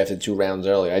again drafted 2 rounds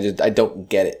earlier. I don't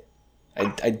get it.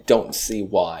 I don't see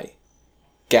why.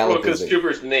 Gallup because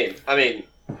Cooper's the name. I mean,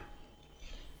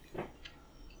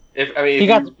 he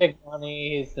got the big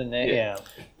money. He's the name. Yeah.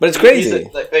 But it's crazy.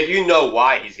 Like you know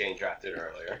why he's getting drafted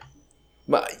earlier.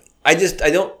 But I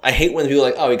hate when people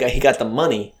are like, oh, he got the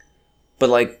money, but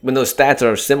like when those stats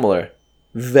are similar,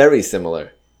 very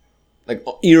similar, like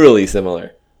eerily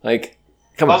similar. Like,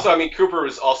 come on. Also, I mean, Cooper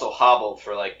was also hobbled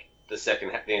for like the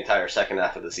entire second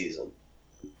half of the season.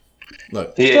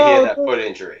 Look, he had that foot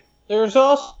injury. There's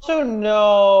also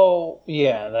no...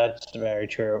 Yeah, that's very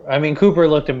true. I mean, Cooper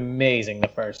looked amazing the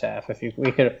first half,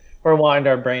 we could rewind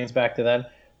our brains back to then.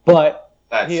 But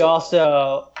he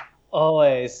also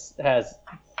always has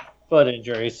foot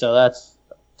injuries, so that's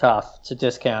tough to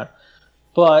discount.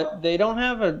 But they don't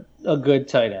have a good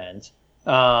tight end.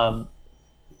 And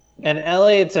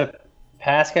Elliott's a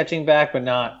pass-catching back, but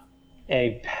not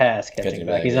a pass-catching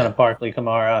back. He's not a Barkley,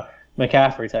 Kamara,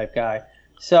 McCaffrey type guy.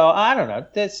 So, I don't know.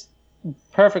 That's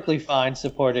perfectly fine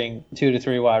supporting 2 to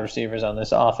 3 wide receivers on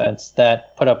this offense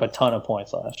that put up a ton of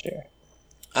points last year.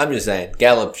 I'm just saying,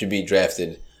 Gallup should be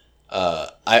drafted.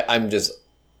 I'm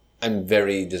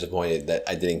very disappointed that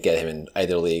I didn't get him in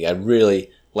either league.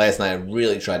 Last night I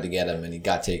really tried to get him, and he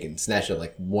got taken, snatched up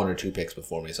like 1 or 2 picks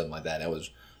before me, something like that. I was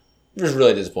just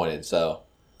really disappointed. So,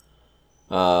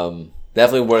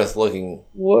 definitely worth looking.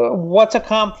 What's a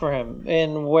comp for him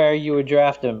and where you would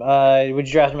draft him? Would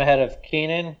you draft him ahead of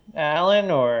Keenan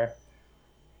Allen or?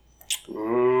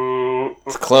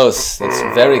 It's close. It's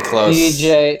very close.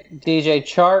 DJ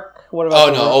Chark. What about?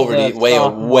 Oh no, way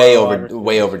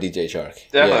over DJ Chark.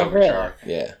 Definitely over Chark.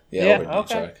 Yeah, over DJ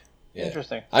Chark. Yeah.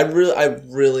 Interesting. I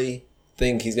really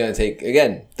think he's gonna take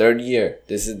again 3rd year.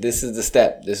 This is the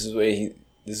step. This is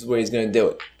where he's gonna do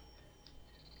it.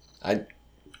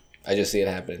 I just see it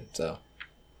happening. So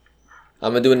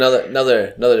I'm gonna do another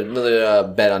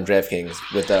bet on DraftKings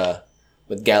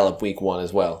with Gallup week 1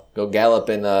 as well. Go Gallup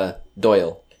and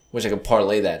Doyle. Wish I could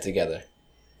parlay that together.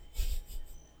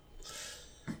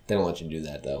 They don't let you do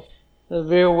that though. It'd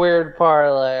be a weird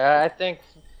parlay. I think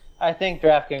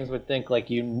DraftKings would think like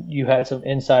you had some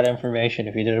inside information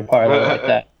if you did a parlay like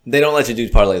that. They don't let you do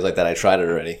parlays like that. I tried it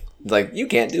already. It's like, you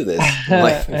can't do this.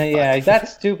 Like, yeah,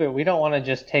 that's stupid. We don't want to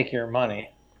just take your money.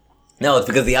 No, it's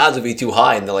because the odds would be too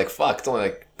high, and they're like, fuck, it's only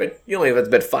like, but you only have to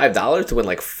bet $5 to win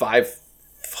like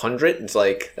 500. It's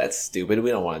like, that's stupid. We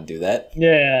don't want to do that.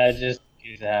 Yeah, it just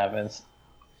happens.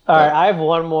 All right, I have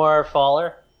one more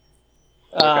faller.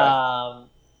 Okay.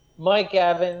 Mike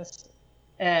Evans,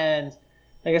 and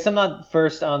I guess I'm not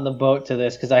first on the boat to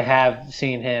this because I have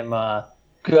seen him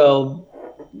go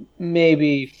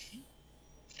maybe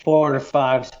 4 to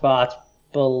 5 spots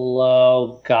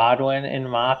below Godwin in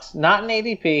mocks. Not in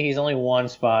ADP. He's only 1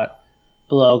 spot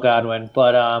below Godwin.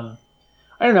 But I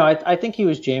don't know. I think he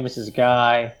was Jameis's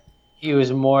guy. He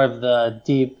was more of the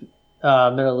deep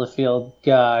middle of the field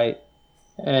guy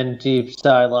and deep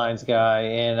sidelines guy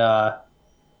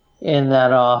in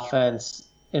that offense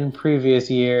in previous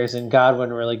years. And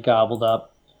Godwin really gobbled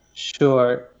up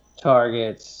short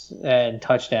targets and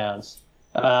touchdowns.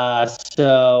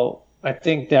 So I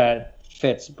think that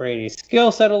fits Brady's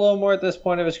skill set a little more at this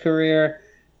point of his career.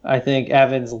 I think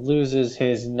Evans loses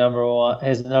his number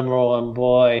one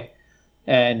boy,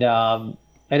 and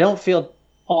I don't feel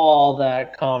all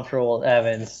that comfortable with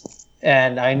Evans.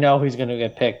 And I know he's going to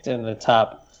get picked in the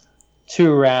top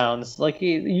 2 rounds, like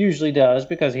he usually does,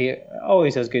 because he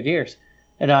always has good years.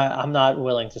 And I'm not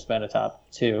willing to spend a top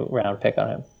 2 round pick on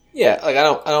him. Yeah, like I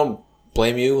don't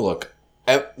blame you. Look,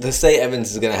 to say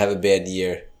Evans is going to have a bad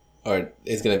year or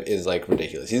is like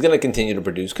ridiculous. He's going to continue to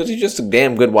produce because he's just a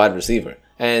damn good wide receiver.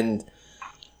 And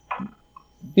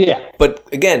yeah, but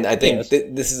again, I think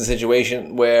this is a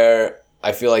situation where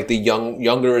I feel like the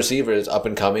younger receiver is up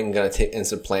and coming, going to and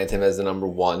supplant him as the number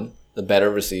 1, the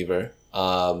better receiver.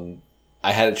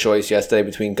 I had a choice yesterday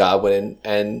between Godwin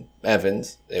and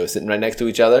Evans. They were sitting right next to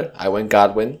each other. I went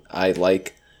Godwin. I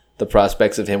like the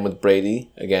prospects of him with Brady.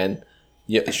 Again,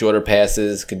 shorter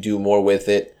passes, could do more with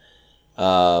it.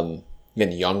 Again,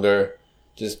 younger.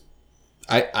 Just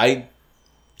I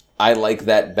like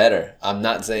that better. I'm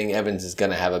not saying Evans is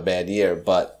going to have a bad year,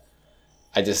 but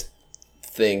I just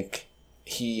think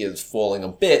he is falling a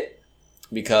bit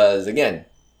because, again,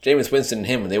 Jameis Winston and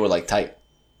him, they were like tight.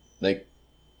 Like,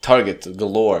 targets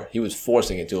galore. He was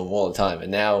forcing it to him all the time,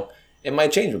 and now it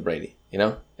might change with Brady. You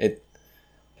know,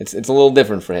 it's a little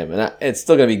different for him, and it's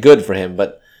still gonna be good for him,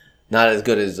 but not as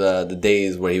good as the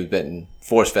days where he was getting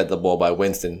force fed the ball by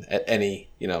Winston at any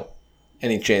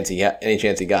chance he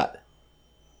got.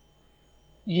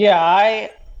 Yeah,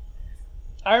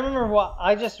 I remember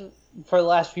for the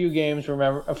last few years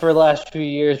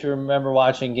remember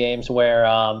watching games where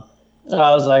I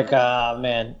was like,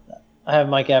 man, I have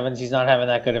Mike Evans. He's not having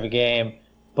that good of a game,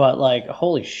 but like,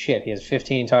 holy shit, he has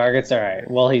 15 targets. All right,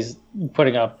 well, he's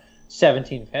putting up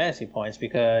 17 fantasy points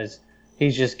because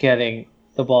he's just getting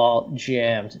the ball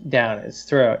jammed down his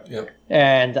throat. Yep.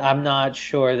 And I'm not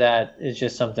sure that is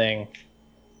just something.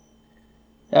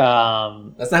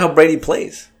 That's not how Brady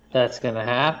plays. That's gonna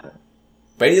happen.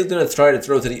 Brady's gonna try to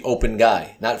throw to the open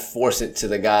guy, not force it to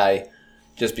the guy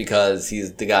just because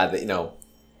he's the guy that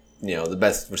the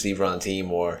best receiver on the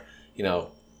team, or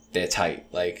they're tight.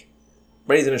 Like,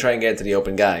 Brady's gonna try and get it to the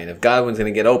open guy, and if Godwin's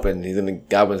gonna get open,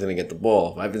 Godwin's gonna get the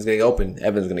ball. If Evans gonna get open,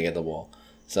 Evans gonna get the ball.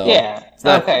 So yeah.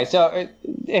 Okay. So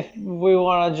if we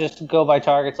want to just go by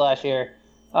targets last year,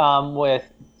 Godwin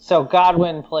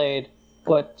played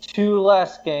 2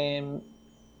 less games.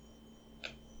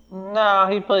 No,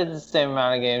 he played the same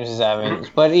amount of games as Evans,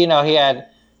 but he had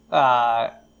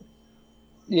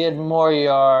more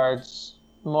yards,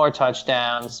 more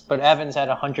touchdowns. But Evans had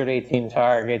 118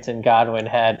 targets and Godwin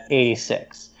had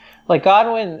 86. Like,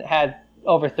 Godwin had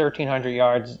over 1,300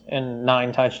 yards and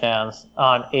 9 touchdowns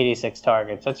on 86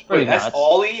 targets. That's pretty nuts. That's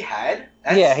all he had?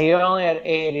 Yeah, he only had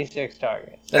 86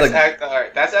 targets.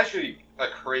 That's actually a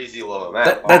crazy low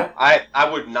amount. Wow. I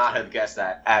would not have guessed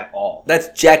that at all. That's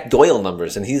Jack Doyle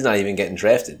numbers, and he's not even getting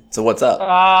drafted. So what's up?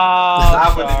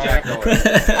 Not with the Jack Doyle.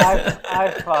 I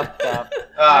fucked up.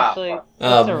 Actually,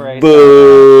 that's a race.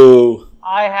 Boo!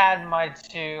 I had my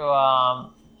two.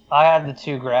 I had the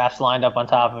 2 graphs lined up on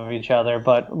top of each other,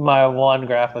 but my one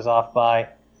graph was off by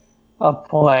a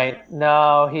point.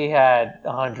 No, he had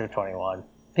 121.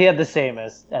 He had the same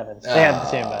as Evans. They had the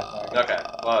same amount. Okay.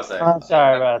 Well, I'm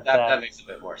sorry about that. That makes a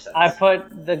bit more sense. I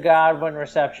put the Godwin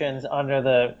receptions under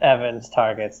the Evans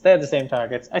targets. They had the same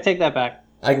targets. I take that back.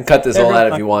 I can cut this all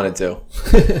out if you wanted to.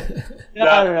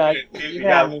 No. You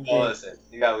gotta leave all this in.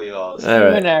 You gotta leave all this in.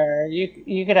 Human error.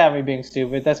 You could have me being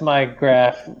stupid. That's my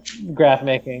graph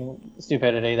making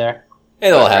stupidity there.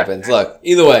 It all happens. Look,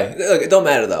 either way, it don't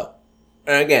matter though.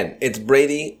 And again, it's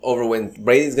Brady over when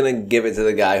Brady's gonna give it to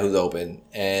the guy who's open,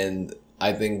 and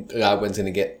I think Godwin's gonna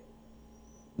get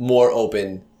more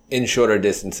open in shorter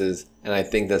distances, and I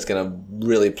think that's gonna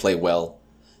really play well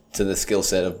to the skill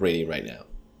set of Brady right now.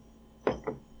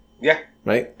 Yeah.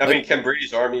 Right? I mean, can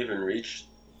Brady's arm even reach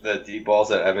the deep balls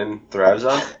that Evan thrives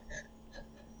on?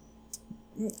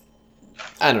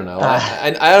 I don't know. I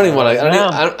don't even want to. I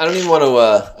don't even want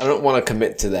to. I don't want to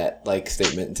commit to that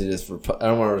statement. I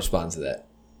don't want to respond to that.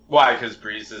 Why? Because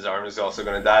Breeze's arm is also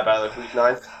going to die by week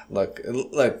 9. Look.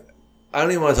 I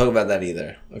don't even want to talk about that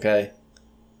either. Okay.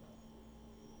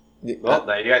 Well,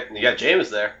 now you got Jameis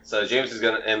there, so Jameis is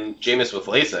Jameis with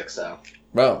LASIK. So,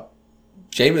 bro,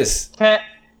 Jameis can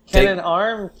an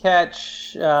arm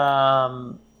catch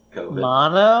mono?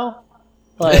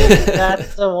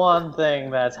 That's the one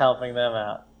thing that's helping them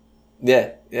out.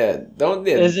 Yeah. Don't.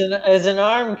 Yeah. Is an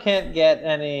arm can't get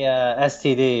any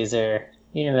STDs or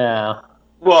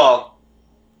Well,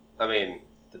 I mean,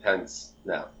 depends.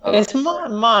 No, it's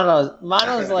mono.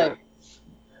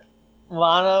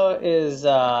 Mono is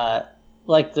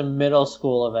like the middle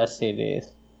school of STDs.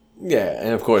 Yeah,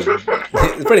 and of course, it's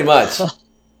pretty much.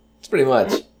 It's pretty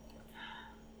much.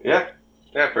 Yeah,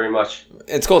 pretty much.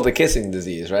 It's called the kissing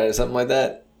disease, right, or something like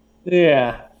that.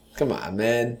 Yeah. Come on,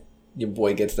 man. Your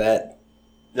boy gets that.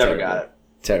 Never got it.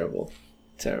 Terrible.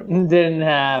 Didn't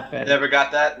happen. Never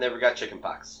got that. Never got chicken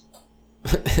pox.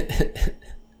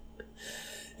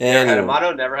 Never had a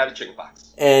motto, never had a chicken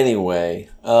pox. Anyway.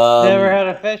 Never had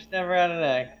a fish, never had an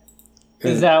egg.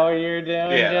 Is that what you're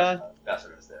doing, John? That's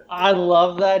what I was doing. I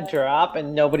love that drop,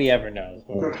 and nobody ever knows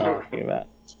what we're talking about.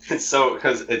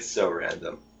 Because it's so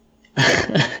random.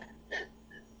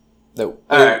 No.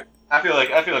 All right. I feel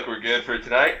like we're good for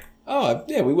tonight. Oh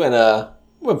yeah, we went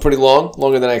pretty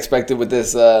longer than I expected with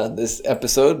this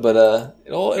episode, but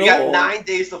we got 9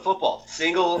 days to football,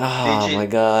 single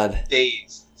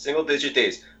digit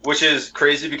days, which is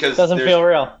crazy because it doesn't feel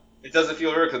real. It doesn't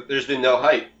feel real because there's been no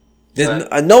hype. There's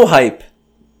no hype,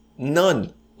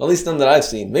 none. At least none that I've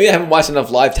seen. Maybe I haven't watched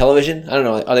enough live television. I don't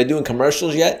know. Are they doing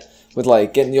commercials yet with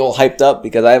getting you all hyped up?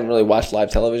 Because I haven't really watched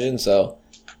live television, so.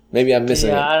 Maybe I'm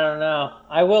missing it. I don't know.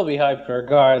 I will be hyped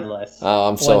regardless. Oh,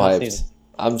 I'm so hyped.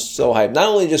 I'm so hyped. Not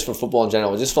only just for football in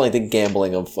general, but just for like the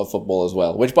gambling of football as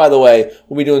well. Which, by the way,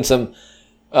 we'll be doing some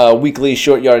weekly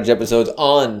short yardage episodes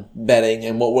on betting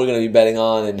and what we're going to be betting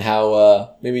on and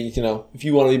how maybe, if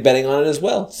you want to be betting on it as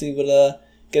well, see what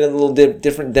get a little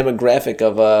different demographic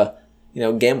of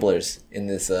gamblers in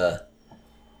this. I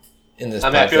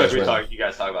feel like you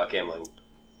guys talk about gambling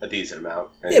a decent amount.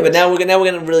 Anyways. Yeah, but now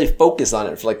we're gonna really focus on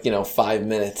it for 5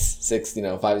 minutes, 5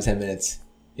 to 10 minutes,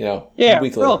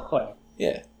 weekly. Real quick.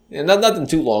 Yeah, nothing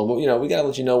too long, but we gotta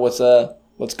let you know what's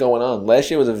going on. Last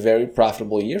year was a very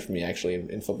profitable year for me actually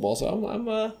in football,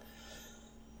 so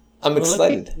I'm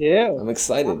excited. Yeah, I'm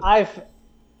excited.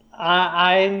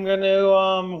 I'm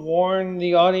gonna warn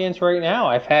the audience right now.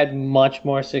 I've had much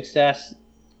more success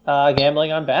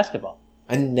gambling on basketball.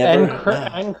 And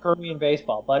Korean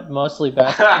baseball, but mostly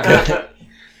basketball.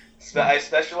 I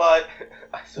specialize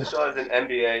in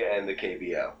NBA and the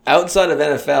KBO. Outside of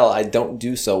NFL, I don't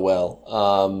do so well.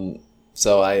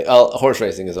 Horse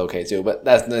racing is okay too, but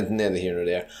that's neither here nor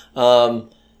there. I'm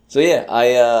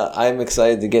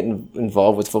excited to get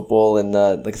involved with football in,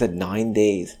 like I said, 9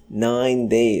 days. 9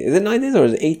 days. Is it 9 days or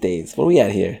is it 8 days? What are we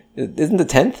at here? Isn't the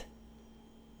 10th?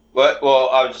 What? Well,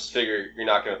 I would just figure you're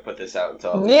not going to put this out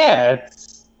until... Yeah,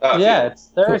 it's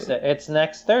Thursday. It's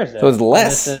next Thursday. So it's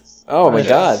less. Oh, my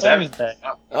God. Thursday.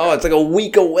 Oh, it's like a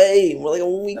week away. We're like a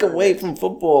week away from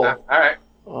football. All right.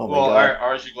 Oh, my God.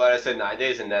 Aren't you glad I said 9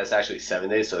 days and that's actually 7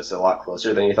 days, so it's a lot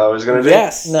closer than you thought it was going to be?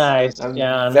 Yes. Nice,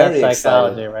 John. That's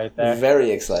psychology right there.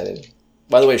 Very excited.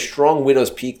 By the way, strong Widow's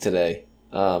Peak today.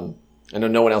 I know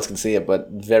no one else can see it, but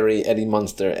very Eddie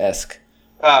Munster-esque.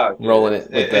 Rolling it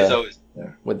with it's always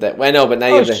there. With that. I know, but now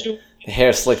you have the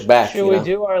hair slicked back. Should we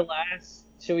do our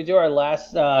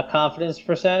last confidence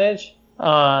percentage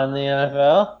on the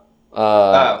NFL?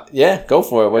 Yeah, go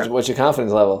for it. What's your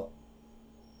confidence level?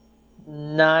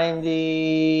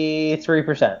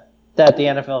 93% that the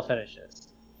NFL finishes.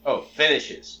 Oh,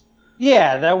 finishes.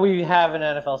 Yeah, that we have an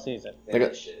NFL season.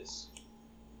 Finishes.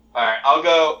 All right, I'll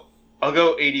go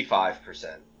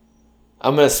 85%.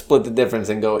 I'm gonna split the difference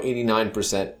and go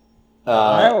 89%.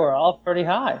 All right, we're all pretty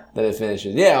high. That it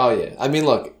finishes. Yeah, oh yeah. I mean,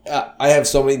 look, I have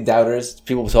so many doubters.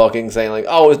 People talking, saying like,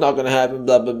 "Oh, it's not gonna happen."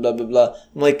 Blah blah blah blah blah.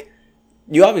 I'm like,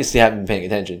 you obviously haven't been paying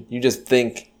attention. You just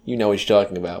think you know what you're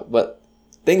talking about, but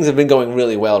things have been going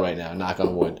really well right now. Knock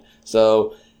on wood.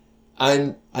 So,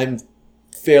 I'm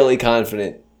fairly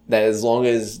confident that as long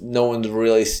as no one's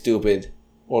really stupid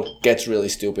or gets really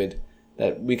stupid,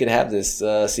 that we could have this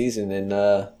season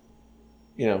and.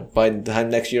 By the time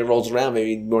next year rolls around,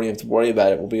 maybe we won't even have to worry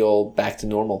about it. We'll be all back to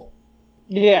normal.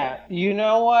 Yeah, you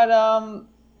know what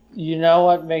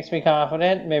makes me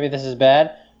confident? Maybe this is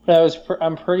bad, but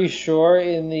I'm pretty sure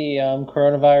in the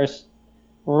coronavirus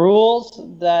rules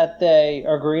that they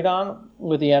agreed on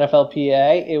with the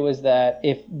NFLPA, it was that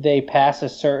if they pass a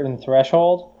certain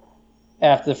threshold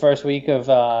after the first week of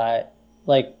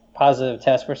positive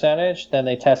test percentage, then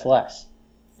they test less.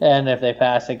 And if they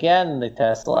pass again, they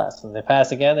test less. And they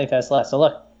pass again, they test less. So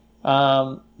look,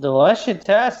 the less you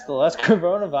test, the less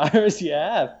coronavirus you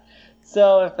have.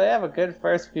 So if they have a good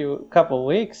first couple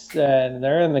weeks, then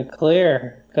they're in the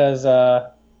clear. Because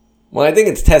well, I think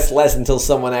it's test less until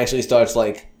someone actually starts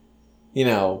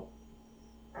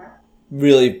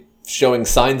really showing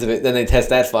signs of it. Then they test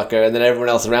that fucker, and then everyone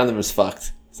else around them is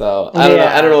fucked. So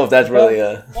I don't know if that's really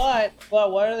a. But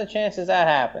what are the chances that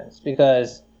happens?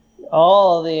 Because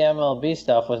all of the MLB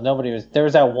stuff there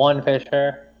was that one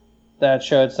pitcher that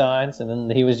showed signs, and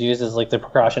then he was used as the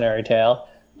precautionary tale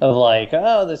of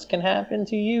this can happen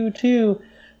to you too.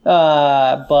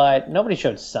 But nobody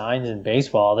showed signs in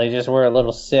baseball. They just were a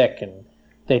little sick, and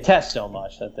they test so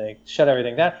much that they shut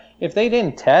everything down. If they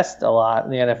didn't test a lot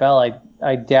in the NFL,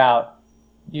 I doubt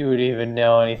you would even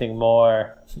know anything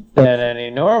more than any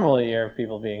normal year of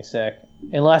people being sick.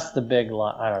 Unless the big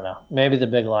I don't know. Maybe the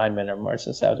big linemen are more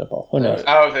susceptible. Who knows?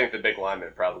 I don't think the big linemen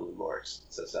are probably more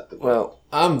susceptible. Well,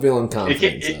 I'm feeling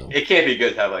confident. It can't be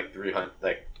good to have 300,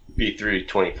 be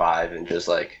 325 and just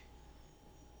I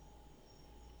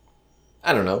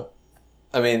don't know.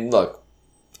 I mean, look,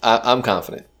 I'm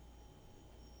confident.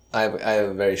 I have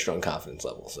a very strong confidence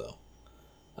level. So,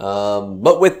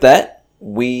 but with that,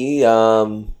 we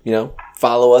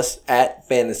follow us at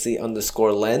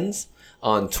fantasy_lens.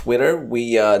 On Twitter,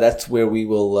 that's where we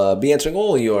will be answering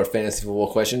all your fantasy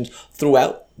football questions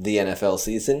throughout the NFL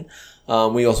season.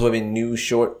 We also have a new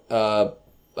short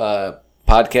podcast,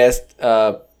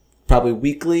 probably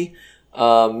weekly,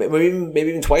 maybe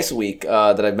even twice a week,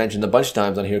 that I've mentioned a bunch of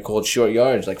times on here, called Short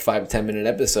Yards, 5 to 10 minute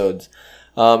episodes.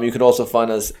 You could also find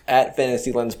us at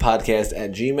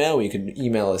FantasyLensPodcast@gmail.com. You can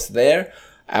email us there.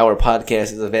 Our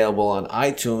podcast is available on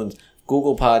iTunes,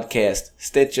 Google Podcast,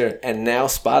 Stitcher, and now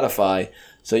Spotify.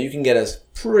 So you can get us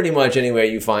pretty much anywhere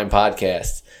you find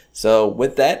podcasts. So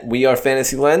with that, we are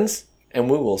Fantasy Lens, and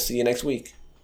we will see you next week.